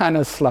we kind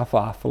of slough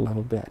off a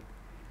little bit.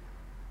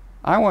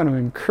 I want to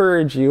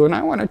encourage you and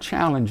I want to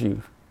challenge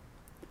you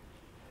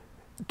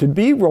to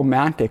be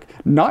romantic,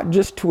 not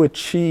just to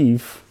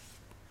achieve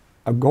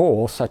a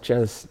goal such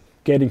as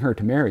getting her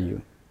to marry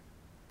you,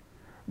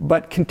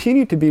 but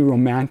continue to be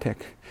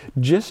romantic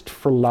just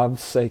for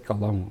love's sake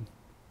alone,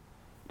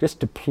 just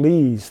to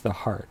please the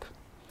heart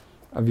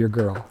of your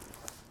girl.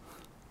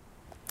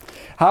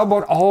 How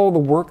about all the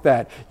work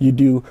that you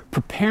do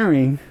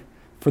preparing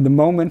for the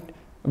moment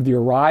of the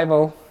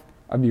arrival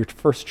of your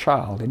first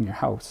child in your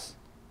house?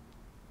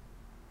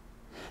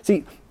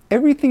 See,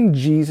 everything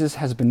Jesus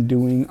has been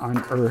doing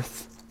on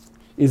earth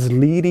is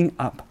leading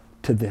up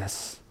to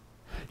this.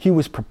 He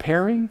was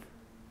preparing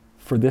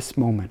for this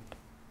moment.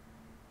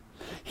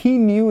 He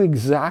knew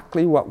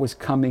exactly what was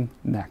coming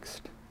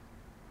next.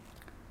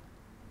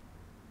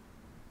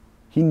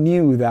 He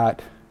knew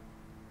that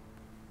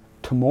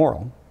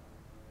tomorrow,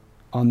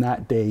 on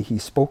that day he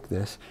spoke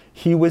this,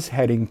 he was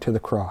heading to the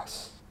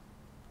cross.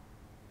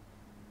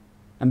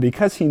 And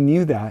because he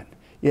knew that,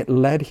 it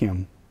led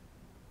him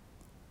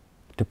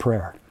to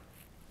prayer.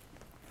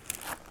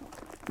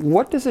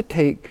 What does it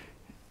take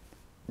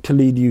to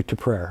lead you to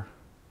prayer?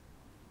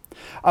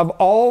 Of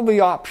all the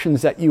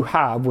options that you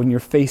have when you're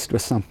faced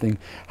with something,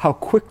 how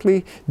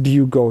quickly do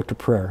you go to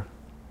prayer?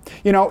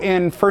 You know,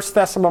 in 1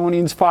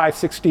 Thessalonians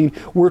 5:16,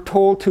 we're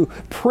told to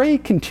pray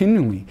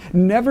continually,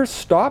 never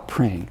stop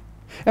praying.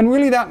 And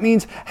really that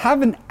means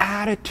have an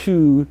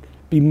attitude,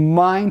 be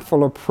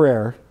mindful of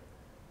prayer,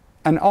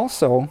 and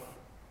also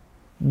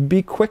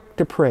be quick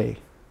to pray.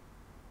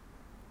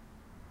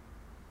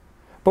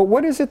 But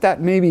what is it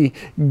that maybe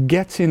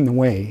gets in the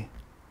way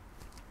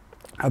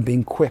of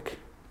being quick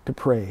to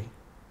pray?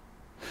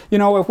 You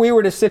know, if we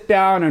were to sit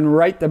down and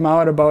write them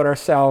out about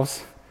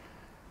ourselves,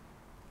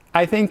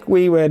 I think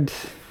we would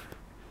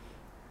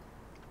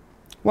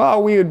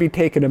be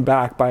taken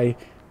aback by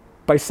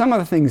some of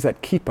the things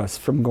that keep us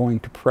from going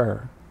to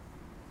prayer.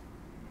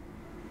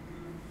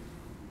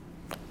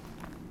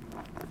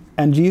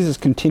 And Jesus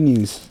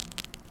continues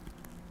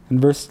in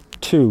verse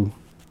 2.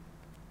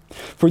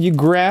 For you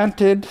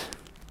granted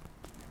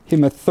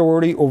him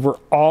authority over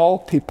all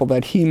people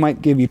that he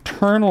might give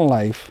eternal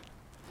life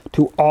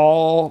to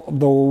all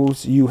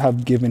those you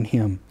have given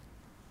him.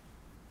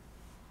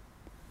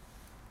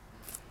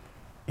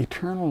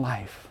 Eternal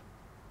life.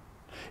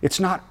 It's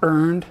not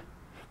earned.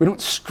 We don't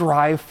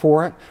strive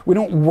for it. We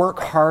don't work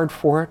hard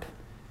for it.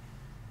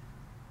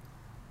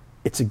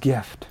 It's a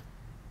gift.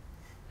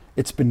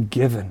 It's been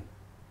given.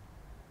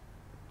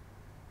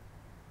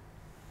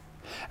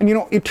 And you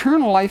know,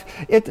 eternal life,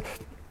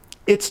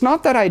 it's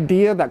not that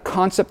idea, that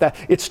concept that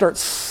it starts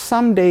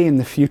someday in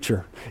the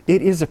future.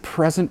 It is a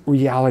present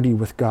reality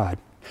with God.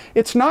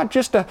 It's not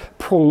just a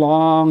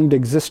prolonged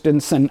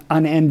existence and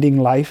unending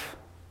life,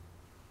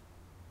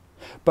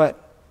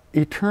 but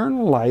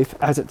eternal life,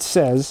 as it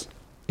says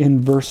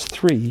in verse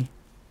 3.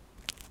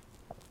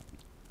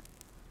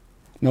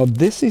 Now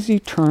this is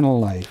eternal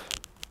life,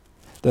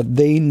 that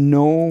they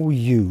know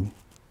you,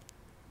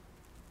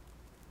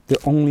 the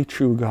only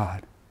true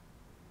God.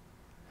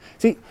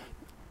 See,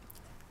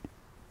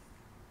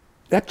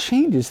 that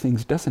changes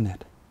things, doesn't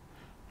it?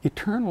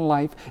 Eternal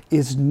life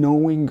is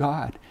knowing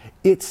God.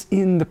 It's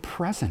in the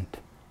present.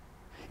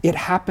 It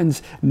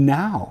happens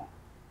now.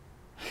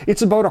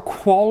 It's about a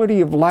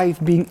quality of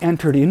life being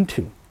entered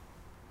into,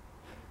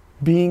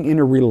 being in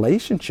a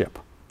relationship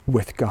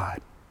with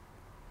God.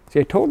 See,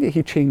 I told you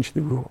he changed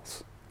the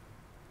rules.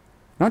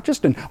 Not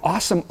just an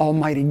awesome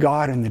almighty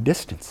God in the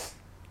distance,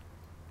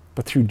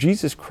 but through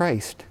Jesus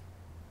Christ,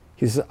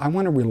 he says, I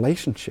want a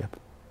relationship.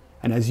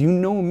 And as you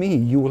know me,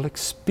 you will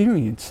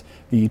experience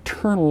the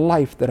eternal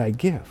life that I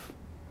give.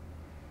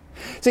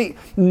 See,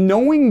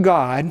 knowing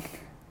God,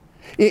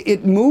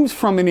 it moves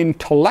from an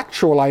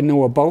intellectual I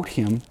know about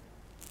him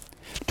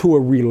to a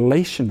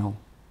relational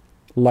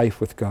life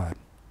with God.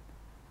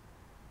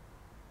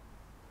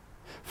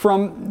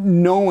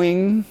 From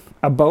knowing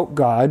about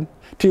God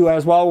to,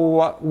 as well,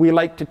 what we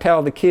like to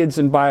tell the kids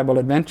in Bible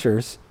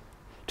adventures,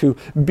 to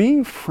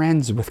being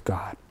friends with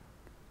God.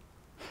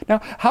 Now,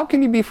 how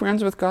can you be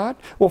friends with God?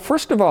 Well,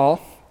 first of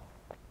all,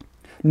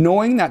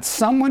 knowing that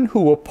someone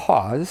who will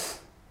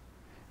pause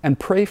and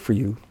pray for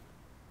you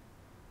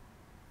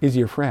is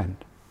your friend.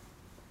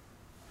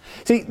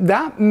 See,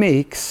 that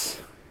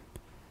makes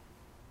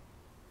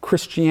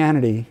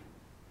Christianity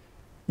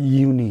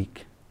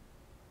unique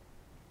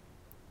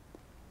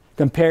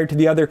compared to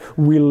the other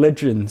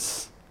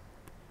religions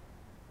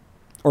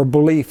or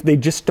belief. They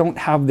just don't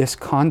have this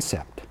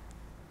concept.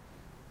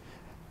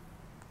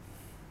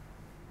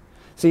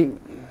 See,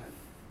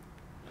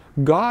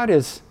 God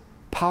is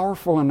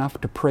powerful enough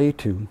to pray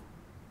to,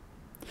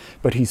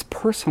 but he's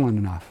personal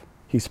enough.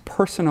 He's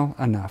personal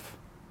enough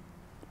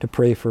to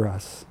pray for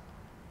us.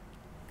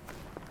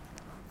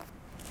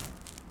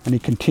 And he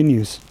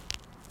continues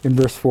in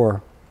verse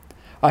 4.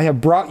 I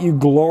have brought you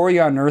glory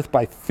on earth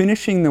by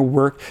finishing the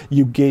work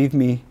you gave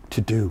me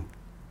to do.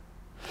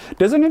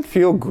 Doesn't it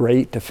feel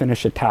great to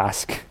finish a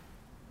task?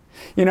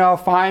 You know,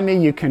 finally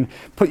you can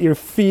put your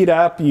feet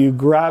up, you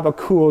grab a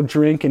cool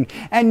drink,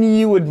 and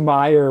you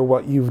admire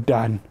what you've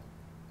done.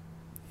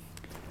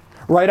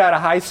 Right out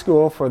of high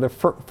school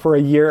for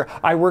a year,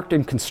 I worked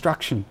in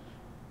construction.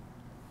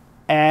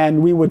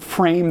 And we would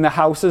frame the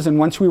houses, and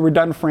once we were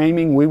done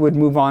framing, we would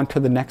move on to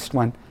the next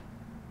one.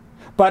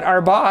 But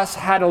our boss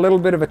had a little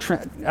bit of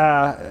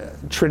a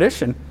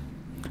tradition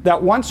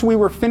that once we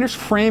were finished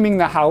framing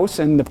the house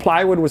and the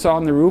plywood was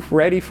on the roof,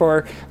 ready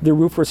for the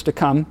roofers to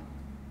come,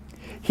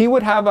 he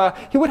would have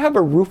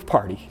a roof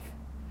party.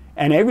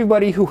 And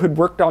everybody who had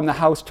worked on the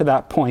house to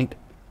that point,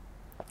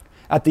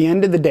 at the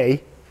end of the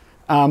day,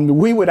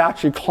 we would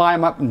actually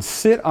climb up and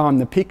sit on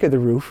the peak of the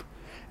roof,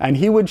 and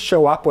he would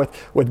show up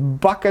with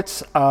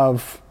buckets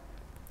of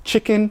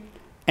chicken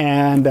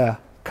and a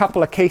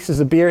couple of cases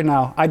of beer.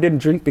 Now, I didn't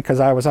drink because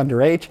I was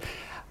underage,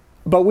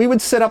 but we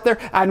would sit up there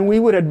and we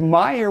would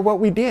admire what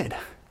we did.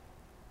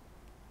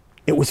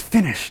 It was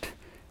finished,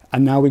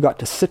 and now we got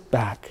to sit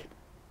back.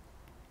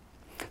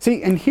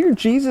 See, and here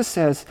Jesus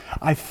says,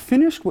 I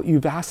finished what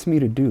you've asked me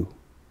to do.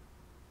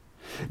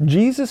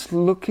 Jesus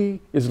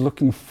is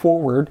looking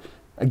forward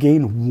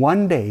again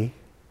one day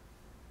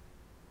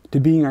to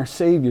being our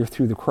Savior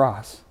through the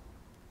cross.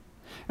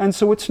 And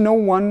so it's no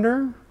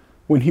wonder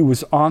when he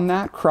was on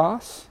that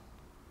cross,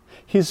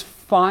 his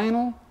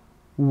final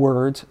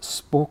words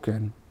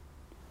spoken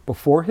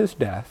before his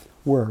death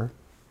were,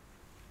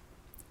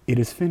 "It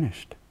is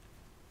finished."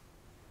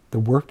 The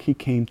work he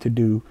came to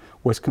do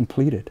was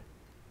completed.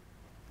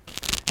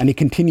 And he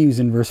continues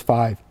in verse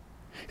 5.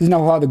 He says,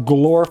 "Now, Father,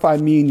 glorify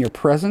me in your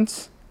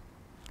presence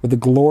with the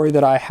glory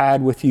that I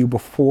had with you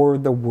before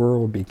the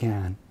world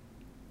began."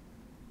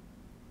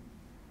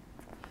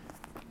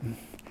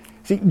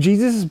 See,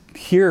 Jesus is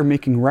here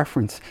making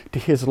reference to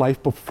his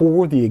life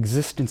before the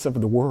existence of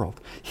the world.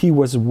 He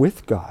was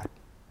with God.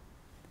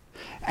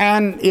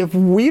 And if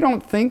we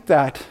don't think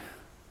that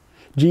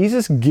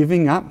Jesus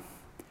giving up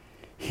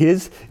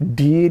his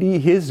deity,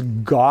 his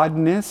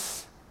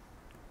godness,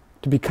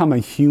 to become a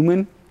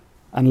human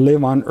and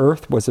live on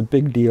earth was a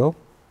big deal,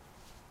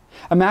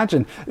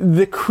 imagine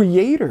the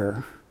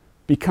Creator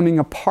becoming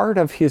a part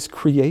of his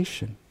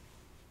creation.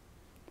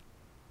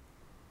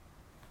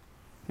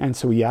 And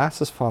so he asks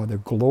his Father,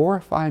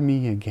 glorify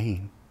me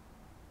again.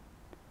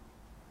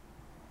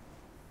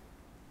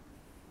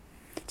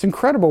 It's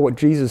incredible what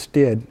Jesus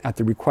did at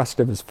the request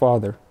of his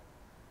Father.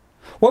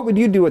 What would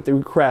you do at the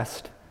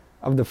request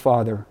of the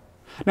Father?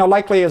 Now,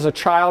 likely as a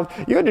child,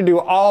 you had to do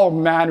all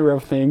manner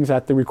of things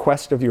at the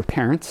request of your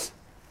parents.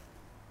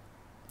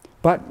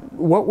 But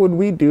what would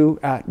we do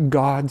at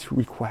God's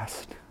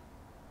request?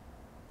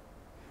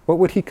 What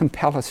would he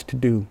compel us to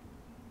do?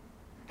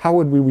 How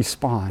would we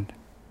respond?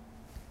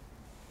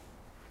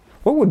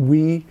 What would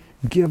we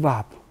give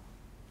up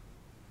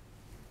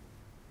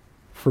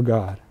for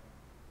God?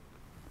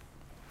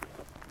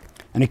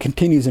 And it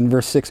continues in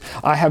verse 6,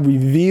 I have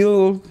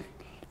revealed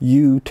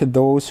you to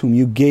those whom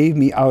you gave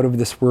me out of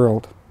this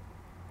world.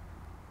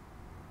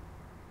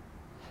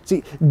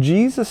 See,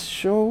 Jesus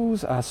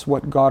shows us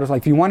what God is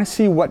like. If you want to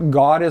see what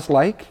God is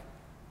like,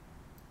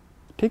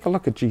 take a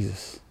look at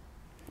Jesus.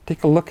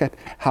 Take a look at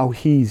how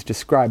he's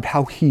described,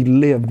 how he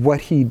lived,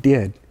 what he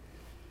did.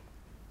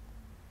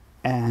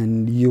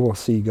 And you will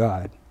see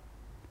God.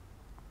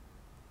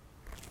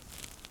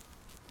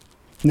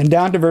 And then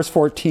down to verse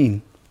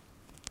 14,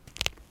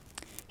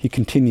 he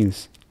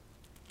continues.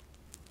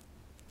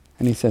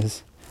 And he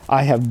says,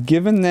 I have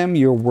given them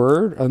your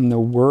word, and the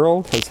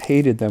world has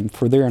hated them,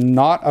 for they are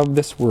not of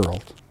this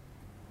world.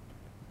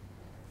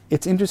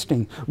 It's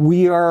interesting.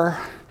 We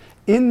are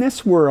in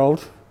this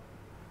world,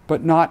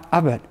 but not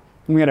of it.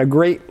 And we had a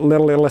great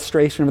little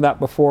illustration of that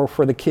before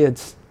for the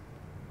kids.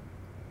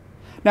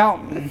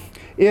 Now,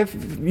 if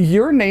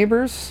your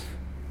neighbors,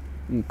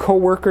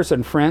 co-workers,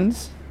 and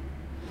friends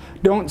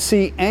don't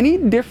see any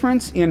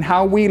difference in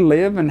how we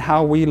live and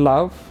how we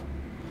love,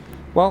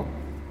 well,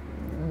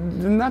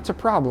 then that's a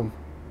problem.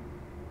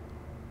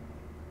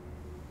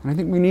 And I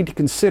think we need to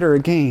consider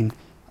again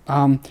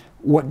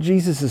what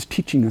Jesus is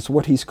teaching us,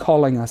 what he's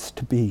calling us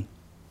to be.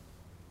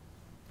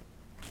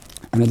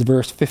 And in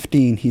verse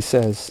 15, he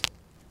says,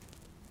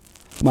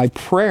 my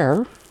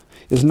prayer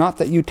is not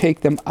that you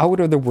take them out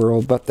of the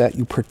world, but that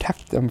you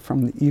protect them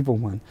from the evil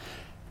one.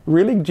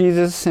 Really,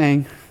 Jesus is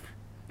saying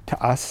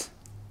to us,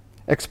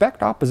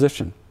 expect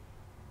opposition.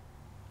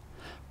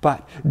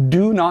 But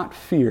do not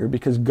fear,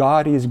 because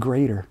God is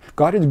greater.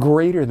 God is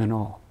greater than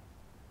all.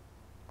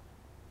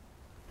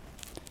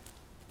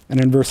 And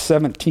in verse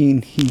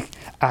 17, he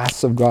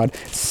asks of God,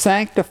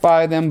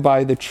 sanctify them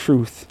by the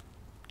truth.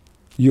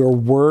 Your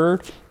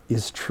word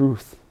is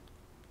truth.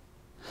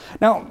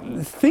 Now,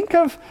 think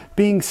of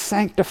being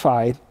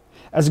sanctified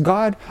as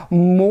God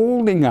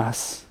molding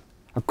us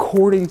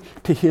according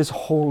to his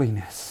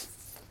holiness.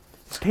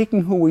 It's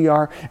taking who we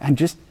are and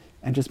just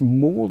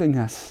molding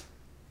us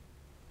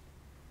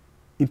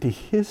into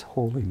his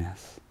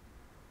holiness.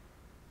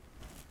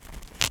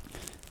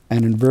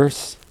 And in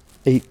verse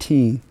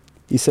 18,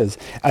 he says,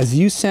 as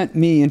you sent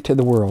me into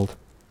the world,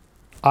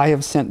 I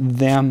have sent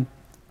them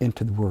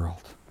into the world.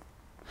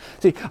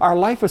 See, our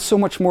life is so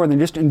much more than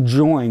just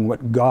enjoying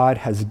what God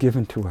has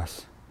given to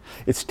us.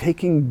 It's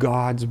taking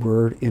God's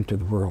word into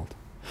the world.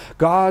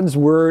 God's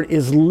word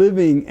is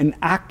living and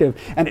active,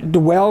 and it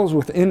dwells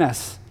within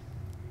us.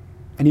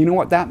 And you know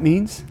what that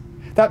means?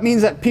 That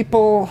means that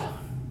people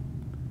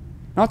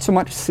not so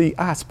much see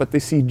us, but they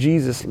see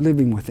Jesus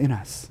living within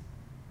us,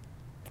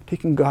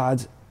 taking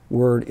God's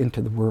word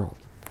into the world.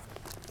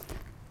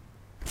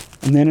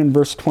 And then in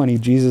verse 20,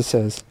 Jesus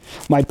says,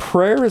 "My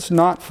prayer is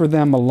not for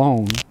them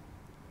alone,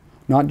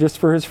 not just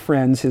for his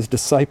friends, his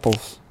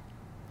disciples,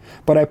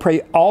 but I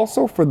pray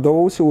also for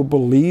those who will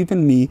believe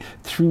in me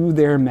through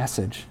their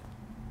message."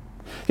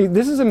 See,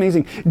 this is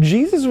amazing.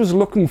 Jesus was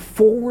looking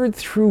forward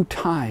through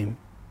time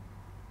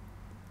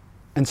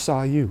and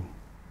saw you.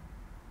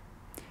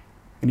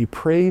 And he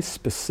prays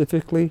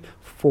specifically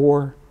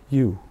for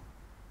you.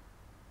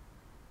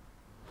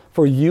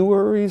 For you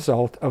are a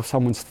result of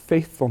someone's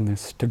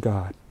faithfulness to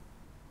God.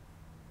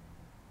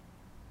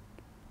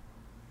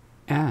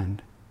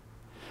 And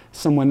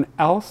someone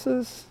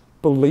else's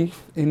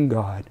belief in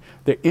God,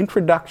 their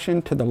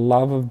introduction to the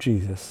love of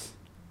Jesus,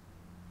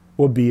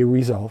 will be a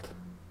result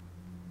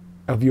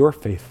of your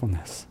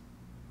faithfulness.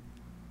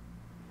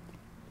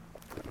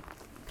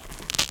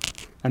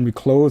 And we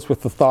close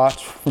with the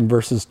thoughts from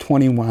verses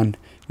 21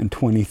 and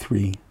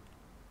 23.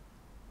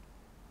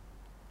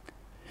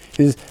 It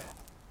is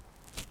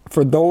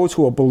for those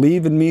who will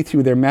believe in me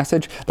through their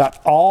message,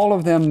 that all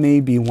of them may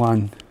be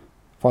one.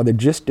 Father,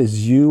 just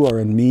as you are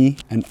in me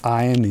and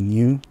I am in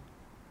you,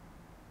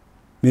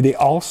 may they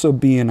also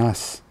be in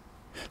us,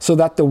 so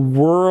that the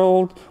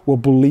world will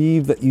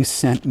believe that you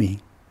sent me,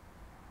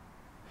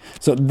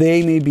 so that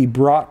they may be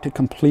brought to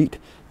complete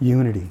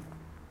unity.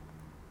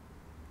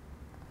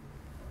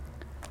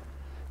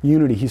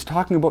 Unity. He's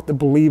talking about the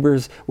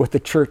believers with the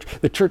church.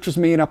 The church is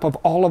made up of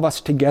all of us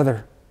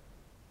together.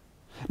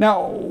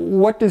 Now,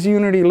 what does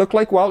unity look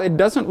like? Well, it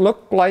doesn't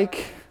look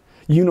like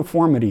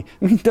uniformity.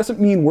 I mean, it doesn't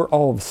mean we're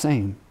all the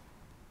same.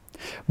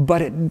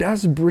 But it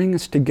does bring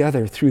us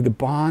together through the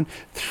bond,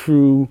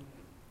 through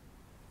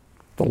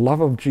the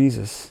love of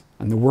Jesus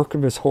and the work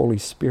of his Holy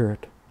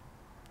Spirit,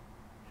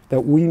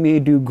 that we may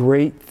do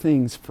great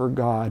things for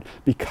God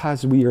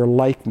because we are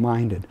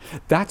like-minded.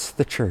 That's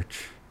the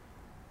church.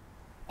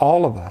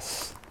 All of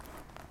us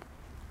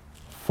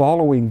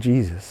following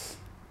Jesus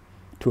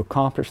to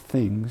accomplish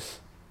things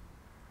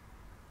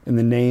in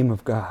the name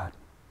of God.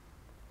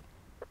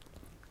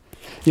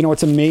 You know,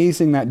 it's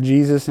amazing that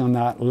Jesus in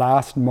that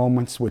last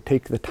moments would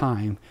take the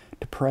time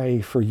to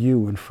pray for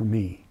you and for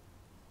me.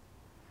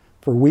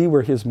 For we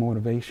were his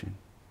motivation.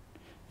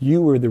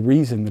 You were the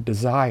reason, the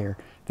desire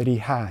that he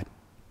had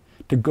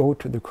to go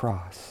to the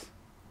cross.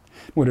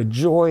 What a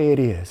joy it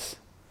is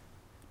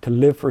to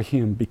live for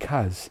him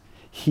because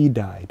he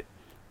died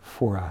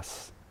for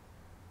us.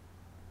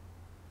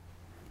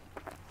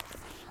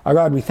 Our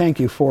God, we thank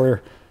you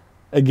for,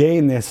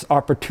 again, this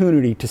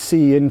opportunity to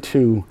see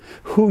into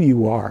who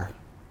you are.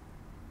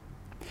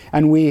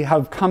 And we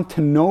have come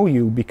to know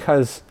you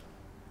because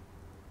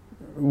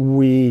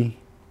we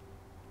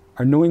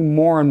are knowing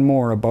more and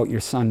more about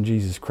your Son,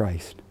 Jesus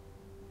Christ.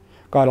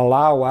 God,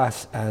 allow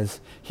us as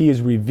he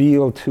is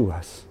revealed to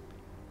us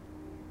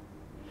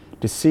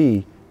to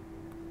see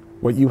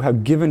what you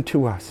have given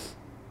to us.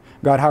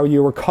 God, how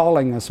you are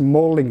calling us,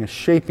 molding us,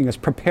 shaping us,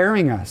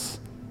 preparing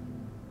us,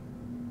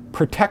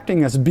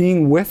 protecting us,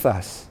 being with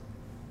us,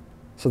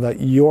 so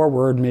that your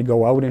word may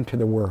go out into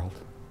the world.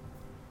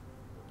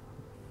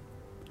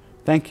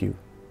 Thank you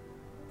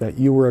that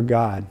you are a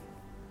God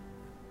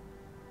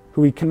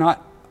who we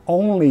cannot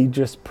only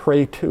just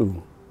pray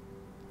to,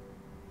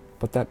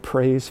 but that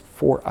prays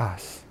for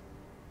us.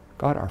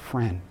 God, our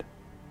friend,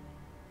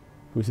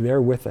 who's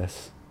there with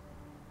us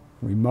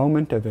every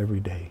moment of every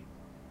day.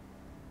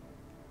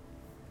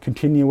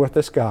 Continue with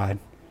us, God,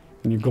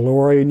 in your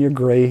glory and your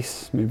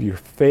grace. May your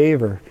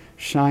favor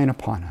shine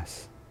upon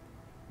us.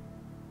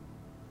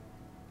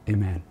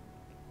 Amen.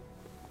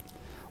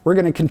 We're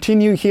going to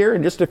continue here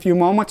in just a few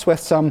moments with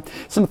some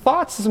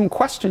thoughts and some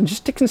questions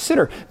just to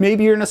consider.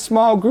 Maybe you're in a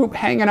small group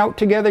hanging out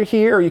together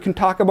here, or you can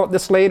talk about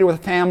this later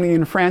with family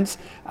and friends.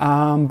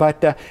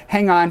 But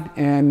hang on,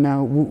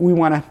 and we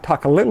want to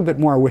talk a little bit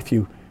more with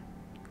you.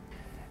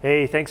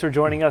 Hey, thanks for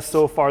joining us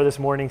so far this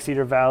morning,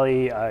 Cedar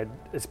Valley.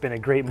 It's been a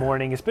great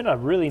morning. It's been a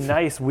really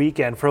nice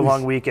weekend for a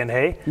long weekend,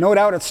 hey? No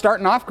doubt, it's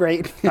starting off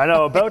great. I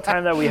know, about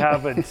time that we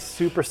have a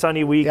super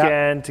sunny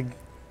weekend to,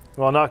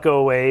 well, not go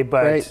away,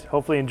 but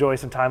hopefully enjoy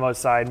some time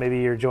outside. Maybe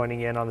you're joining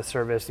in on the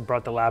service. You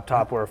brought the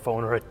laptop or a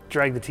phone, or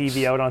drag the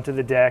TV out onto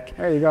the deck.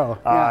 There you go.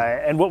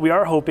 And what we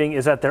are hoping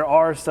is that there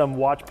are some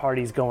watch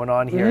parties going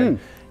on here. And,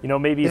 you know,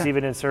 maybe it's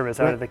even in service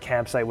out at the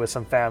campsite with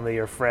some family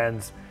or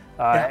friends.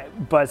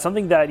 But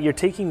something that you're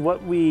taking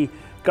what we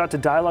got to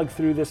dialogue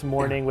through this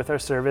morning with our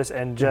service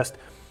and just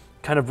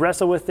kind of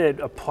wrestle with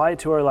it, apply it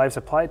to our lives,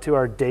 apply it to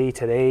our day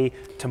today,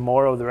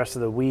 tomorrow, the rest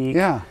of the week.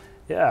 Yeah.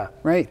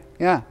 Right.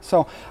 Yeah.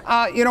 So,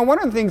 you know, one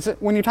of the things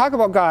that when you talk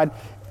about God,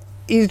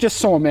 he's just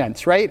so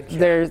immense, right?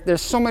 Yeah.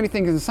 There's so many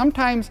things, and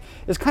sometimes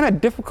it's kind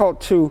of difficult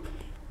to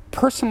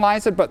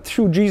personalize it, but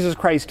through Jesus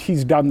Christ,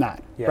 he's done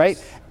that, Yes.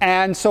 right?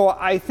 And so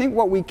I think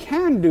what we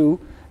can do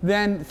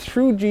then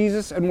through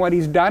Jesus and what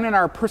he's done in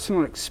our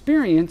personal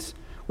experience,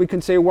 we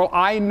can say, well,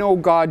 I know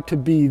God to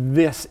be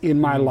this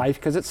in my life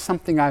because it's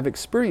something I've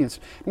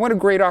experienced. And what a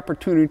great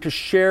opportunity to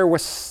share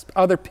with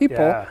other people.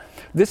 Yeah.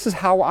 This is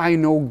how I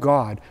know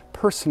God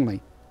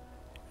personally.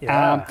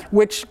 Yeah.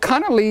 Which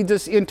kind of leads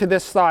us into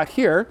this thought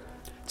here.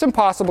 It's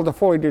impossible to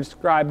fully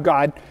describe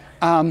God,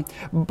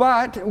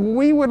 but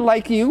we would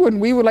like you, and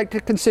we would like to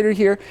consider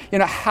here,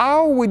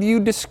 how would you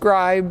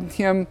describe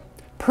him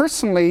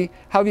personally,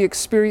 how you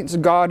experience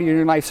God in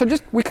your life? So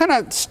just, we kind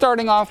of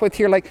starting off with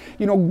here,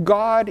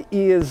 God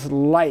is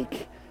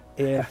like,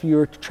 if you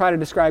were to try to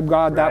describe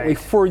God that way Right.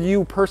 for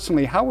you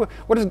personally,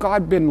 what has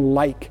God been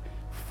like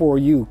for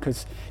you?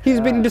 Because he's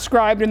been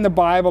described in the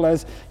Bible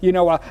as,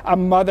 a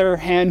mother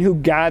hen who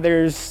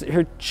gathers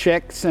her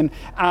chicks, and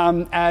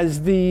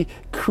as the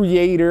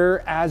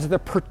creator, as the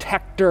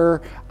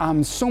protector,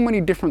 so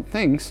many different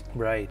things.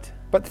 Right.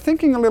 But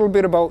thinking a little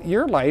bit about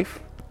your life,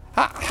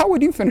 how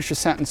would you finish a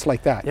sentence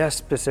like that? Yeah,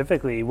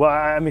 specifically. Well,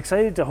 I'm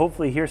excited to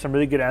hopefully hear some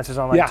really good answers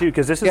online Yeah. too,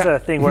 because this is Yeah. a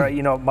thing where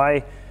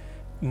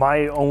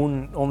my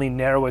own only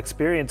narrow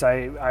experience,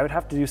 I would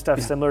have to do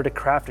stuff similar to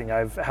crafting.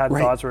 I've had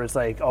Right. thoughts where it's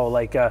like,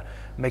 like a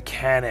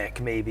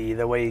mechanic, maybe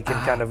the way you can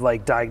kind of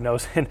like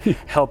diagnose and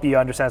help you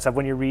understand stuff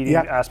when you're reading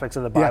Yeah. aspects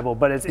of the Yeah. Bible.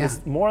 But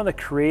it's more on the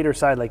creator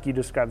side, like you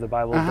described the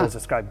Bible does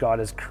describe God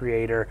as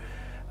creator.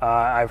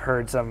 I've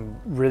heard some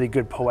really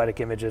good poetic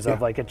images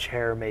of like a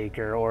chair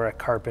maker or a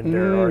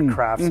carpenter or a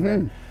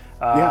craftsman.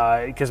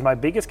 Because my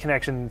biggest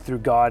connection through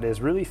God is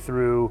really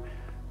through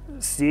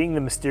seeing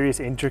the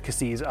mysterious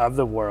intricacies of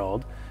the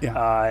world.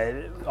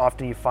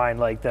 Often you find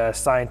like the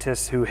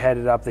scientists who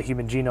headed up the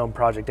Human Genome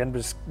Project and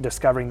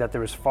discovering that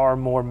there was far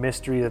more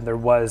mystery than there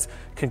was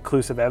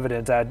conclusive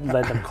evidence that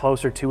led them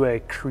closer to a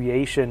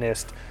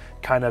creationist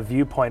kind of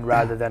viewpoint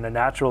rather than a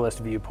naturalist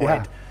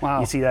viewpoint.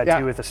 Wow. You see that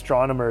too with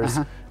astronomers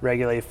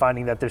regularly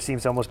finding that there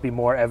seems to almost be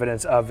more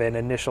evidence of an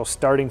initial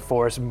starting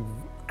force,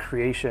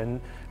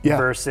 creation,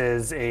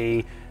 versus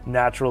a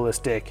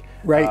naturalistic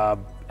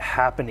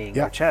happening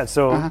or chance.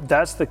 So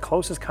that's the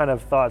closest kind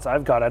of thoughts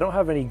I've got. I don't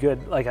have any good,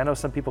 I know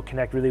some people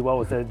connect really well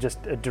with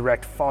just a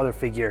direct father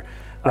figure.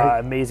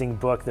 Amazing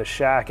book, The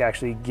Shack,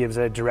 actually gives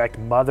a direct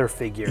mother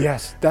figure.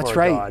 Yes, that's for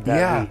right. God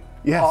that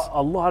we Yes.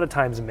 a lot of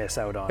times miss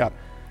out on.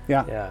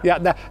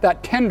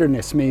 That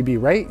tenderness maybe,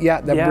 right?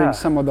 That brings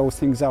some of those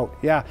things out.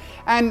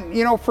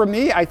 And for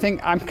me, I think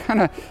I'm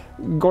kind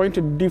of going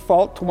to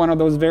default to one of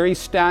those very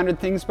standard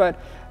things, but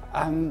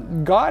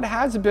God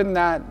has been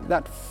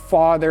that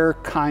father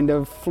kind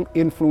of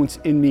influence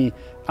in me,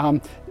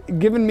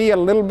 given me a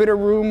little bit of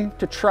room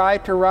to try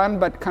to run,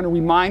 but kind of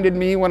reminded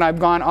me when I've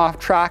gone off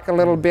track a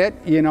little bit,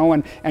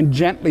 and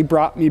gently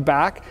brought me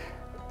back.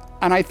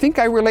 And I think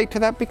I relate to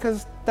that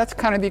because that's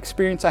kind of the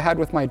experience I had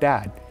with my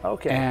dad.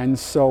 Okay. And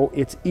so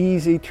it's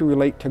easy to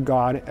relate to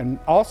God and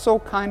also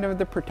kind of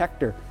the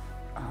protector.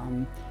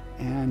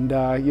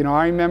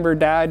 I remember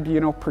Dad,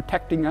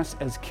 protecting us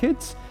as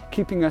kids,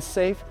 keeping us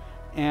safe.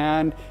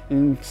 And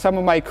in some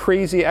of my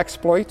crazy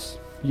exploits,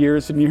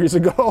 years and years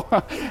ago,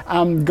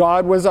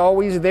 God was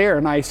always there,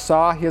 and I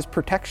saw his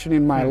protection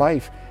in my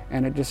life,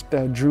 and it just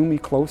drew me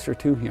closer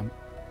to him.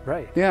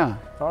 Right. Yeah.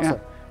 Awesome. Yeah.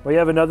 Well, you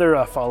have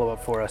another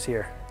follow-up for us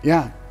here.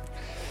 Yeah.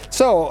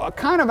 So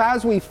kind of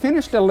as we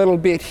finished a little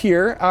bit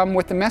here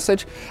with the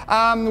message,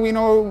 we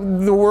know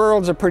the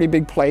world's a pretty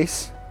big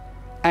place,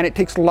 and it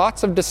takes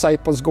lots of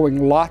disciples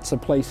going lots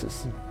of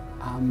places,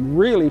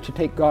 really to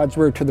take God's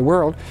word to the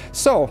world.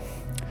 So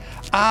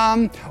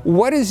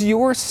what is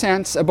your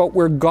sense about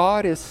where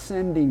God is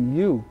sending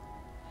you?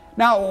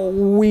 Now,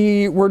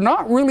 we're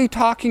not really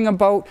talking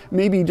about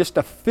maybe just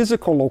a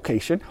physical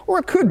location, or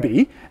it could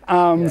be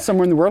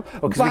somewhere in the world.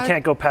 Well, because we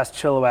can't go past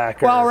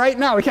Chilliwack. Well, right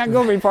now we can't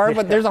go very far,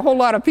 but there's a whole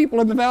lot of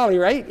people in the valley,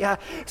 right? Yeah.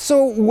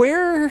 So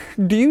where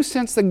do you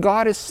sense that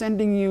God is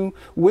sending you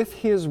with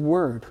his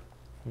word?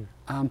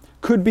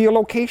 Could be a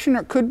location,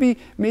 or it could be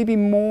maybe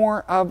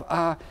more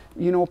of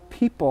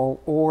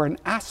people or an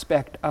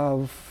aspect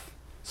of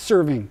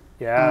serving.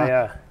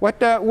 What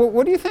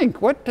do you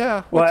think?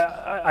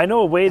 Well, I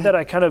know a way that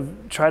I kind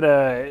of try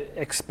to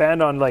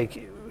expand on,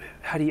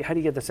 how do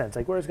you get the sense?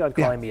 Where is God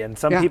calling me? And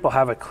some people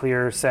have a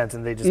clear sense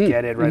and they just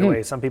get it right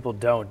away. Some people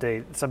don't.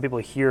 Some people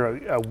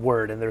hear a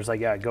word and there's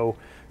go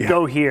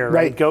here,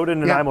 right? Go to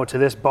Nanaimo to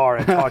this bar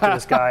and talk to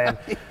this guy.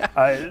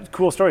 And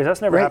cool stories.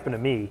 That's never happened to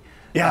me.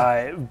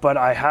 But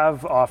I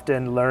have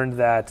often learned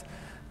that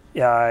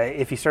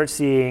if you start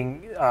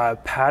seeing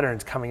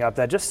patterns coming up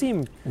that just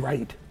seem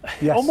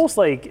almost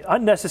like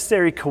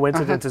unnecessary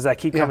coincidences that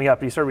keep coming up,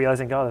 and you start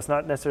realizing, that's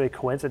not necessarily a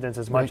coincidence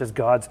as much as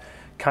God's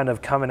kind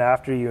of coming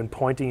after you and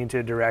pointing you into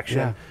a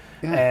direction.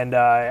 And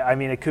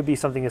it could be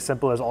something as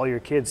simple as all your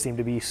kids seem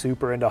to be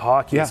super into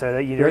hockey, so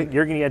that you're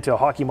going to get into a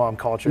hockey mom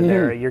culture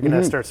there. You're going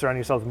to start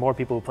surrounding yourself with more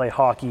people who play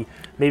hockey,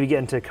 maybe get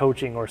into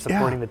coaching or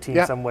supporting the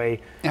team some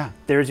way.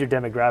 There's your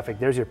demographic.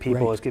 There's your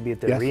people. It could be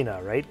at the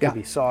arena, right? Could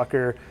be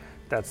soccer.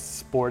 That's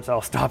sports.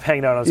 I'll stop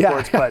hanging out on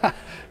sports. But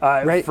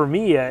for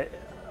me,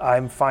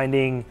 I'm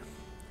finding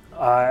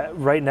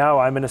right now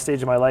I'm in a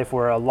stage of my life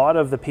where a lot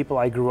of the people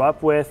I grew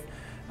up with,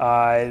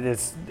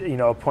 it's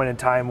a point in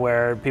time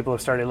where people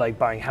have started like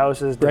buying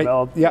houses,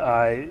 developed,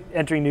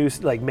 entering new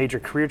like major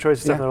career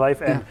choices in their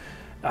life, and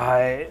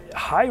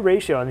high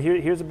ratio. And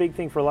here's a big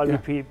thing for a lot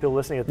of people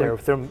listening out there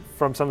from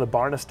some of the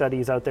Barna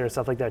studies out there and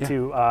stuff like that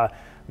too.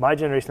 My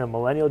generation, the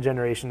millennial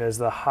generation, is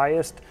the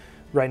highest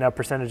right now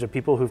percentage of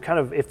people who've kind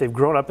of, if they've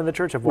grown up in the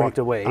church, have walked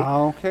away.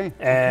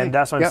 And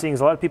that's what I'm seeing is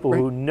a lot of people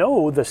who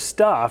know the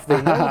stuff,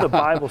 they know the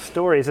Bible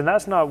stories, and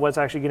that's not what's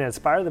actually going to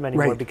inspire them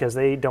anymore because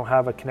they don't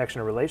have a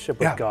connection or relationship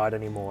with God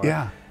anymore.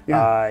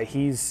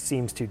 He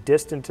seems too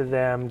distant to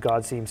them.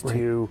 God seems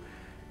to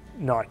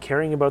not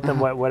caring about them,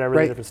 whatever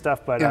the different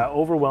stuff. But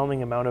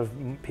overwhelming amount of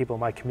people in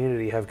my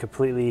community have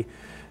completely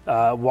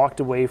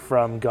walked away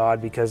from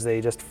God because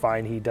they just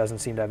find he doesn't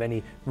seem to have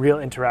any real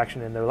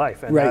interaction in their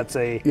life. And that's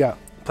a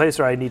place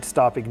where I need to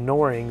stop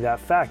ignoring that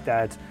fact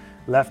that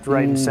left,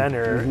 right, and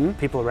center,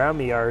 people around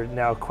me are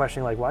now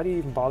questioning, like, why do you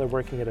even bother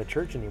working at a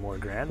church anymore,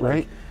 Grant?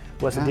 Like,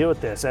 what's the deal with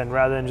this? And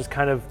rather than just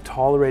kind of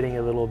tolerating it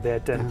a little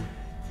bit and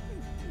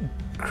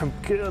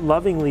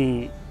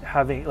lovingly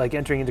having, like,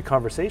 entering into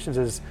conversations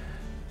is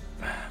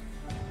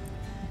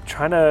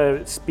trying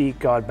to speak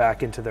God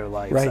back into their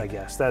lives, I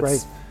guess.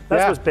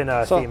 That's what's been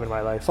a theme in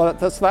my life. So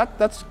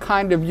that's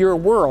kind of your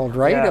world,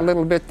 right? A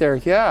little bit there,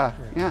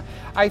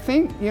 I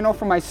think,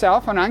 for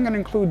myself, and I'm going to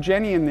include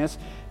Jenny in this,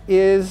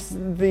 is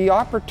the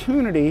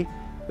opportunity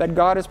that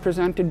God has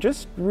presented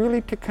just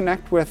really to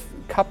connect with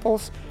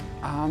couples,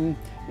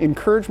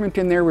 encouragement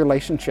in their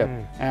relationship,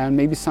 and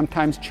maybe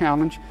sometimes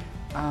challenge.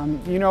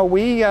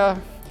 We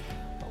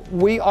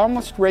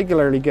almost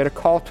regularly get a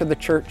call to the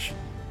church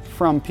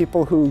from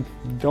people who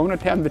don't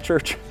attend the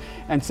church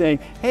and saying,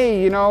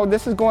 hey,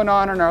 this is going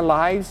on in our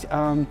lives.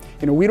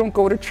 We don't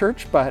go to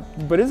church, but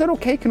is it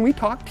okay? Can we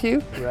talk to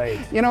you? Right.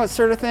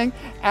 Sort of thing.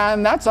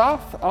 And that's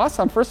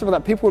awesome. First of all,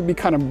 that people would be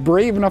kind of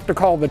brave enough to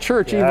call the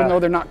church, even though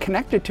they're not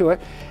connected to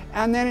it.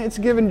 And then it's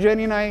given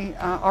Jenny and I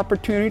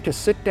opportunity to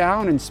sit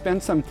down and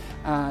spend some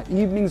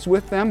evenings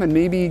with them and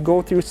maybe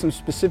go through some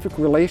specific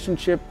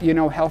relationship,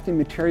 healthy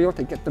material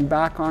to get them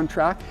back on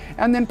track,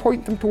 and then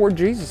point them toward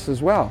Jesus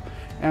as well.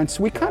 And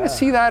so we kind of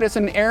see that as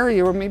an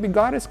area where maybe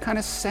God is kind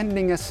of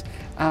sending us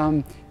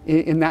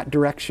in that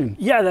direction.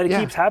 It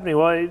keeps happening.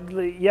 Well,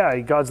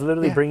 God's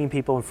literally bringing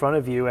people in front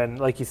of you, and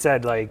like you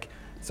said, like,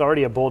 it's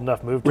already a bold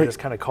enough move to just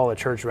kind of call a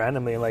church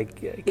randomly,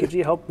 like, could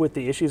you help with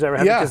the issues that we're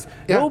having? Because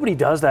nobody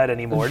does that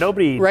anymore.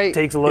 Nobody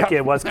takes a look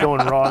at what's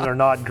going wrong or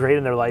not great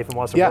in their life and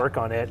wants to work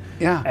on it.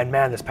 And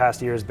man, this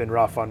past year has been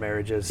rough on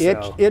marriages.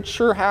 It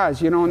sure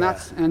has,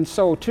 and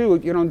so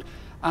too,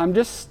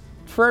 just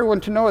for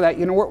everyone to know that,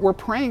 we're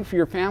praying for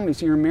your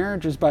families and your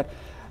marriages, but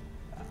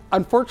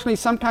unfortunately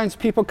sometimes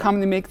people come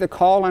and they make the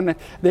call, and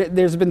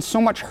there's been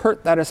so much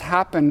hurt that has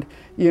happened.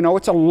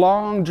 It's a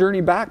long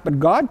journey back, but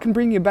God can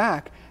bring you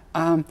back.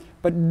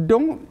 But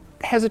don't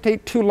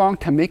hesitate too long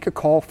to make a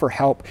call for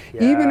help,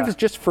 even if it's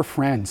just for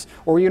friends,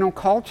 or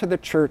call to the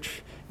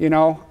church.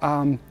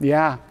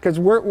 Because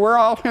we're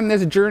all in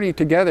this journey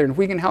together, and if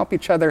we can help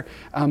each other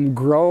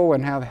grow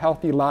and have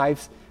healthy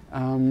lives,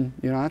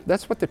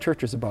 that's what the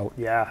church is about.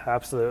 Yeah,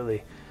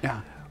 absolutely.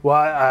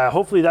 Well,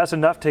 hopefully that's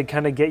enough to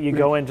kind of get you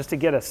going, just to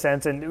get a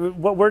sense. And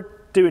what we're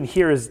doing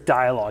here is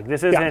dialogue.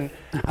 This isn't,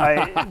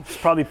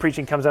 probably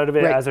preaching comes out of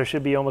it, as there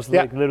should be almost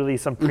like literally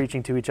some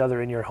preaching to each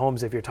other in your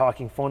homes. If you're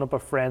talking, phone up a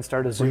friend,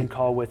 start a Zoom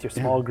call with your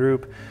small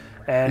group,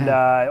 and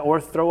or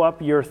throw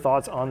up your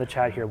thoughts on the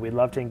chat here. We'd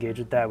love to engage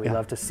with that. We'd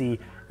love to see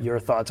your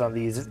thoughts on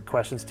these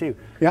questions too.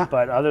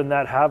 But other than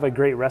that, have a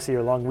great rest of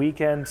your long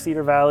weekend,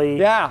 Cedar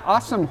Valley.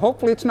 Awesome.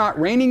 Hopefully it's not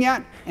raining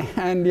yet,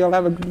 and you'll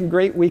have a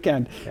great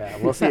weekend.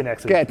 We'll see you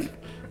next week. Good.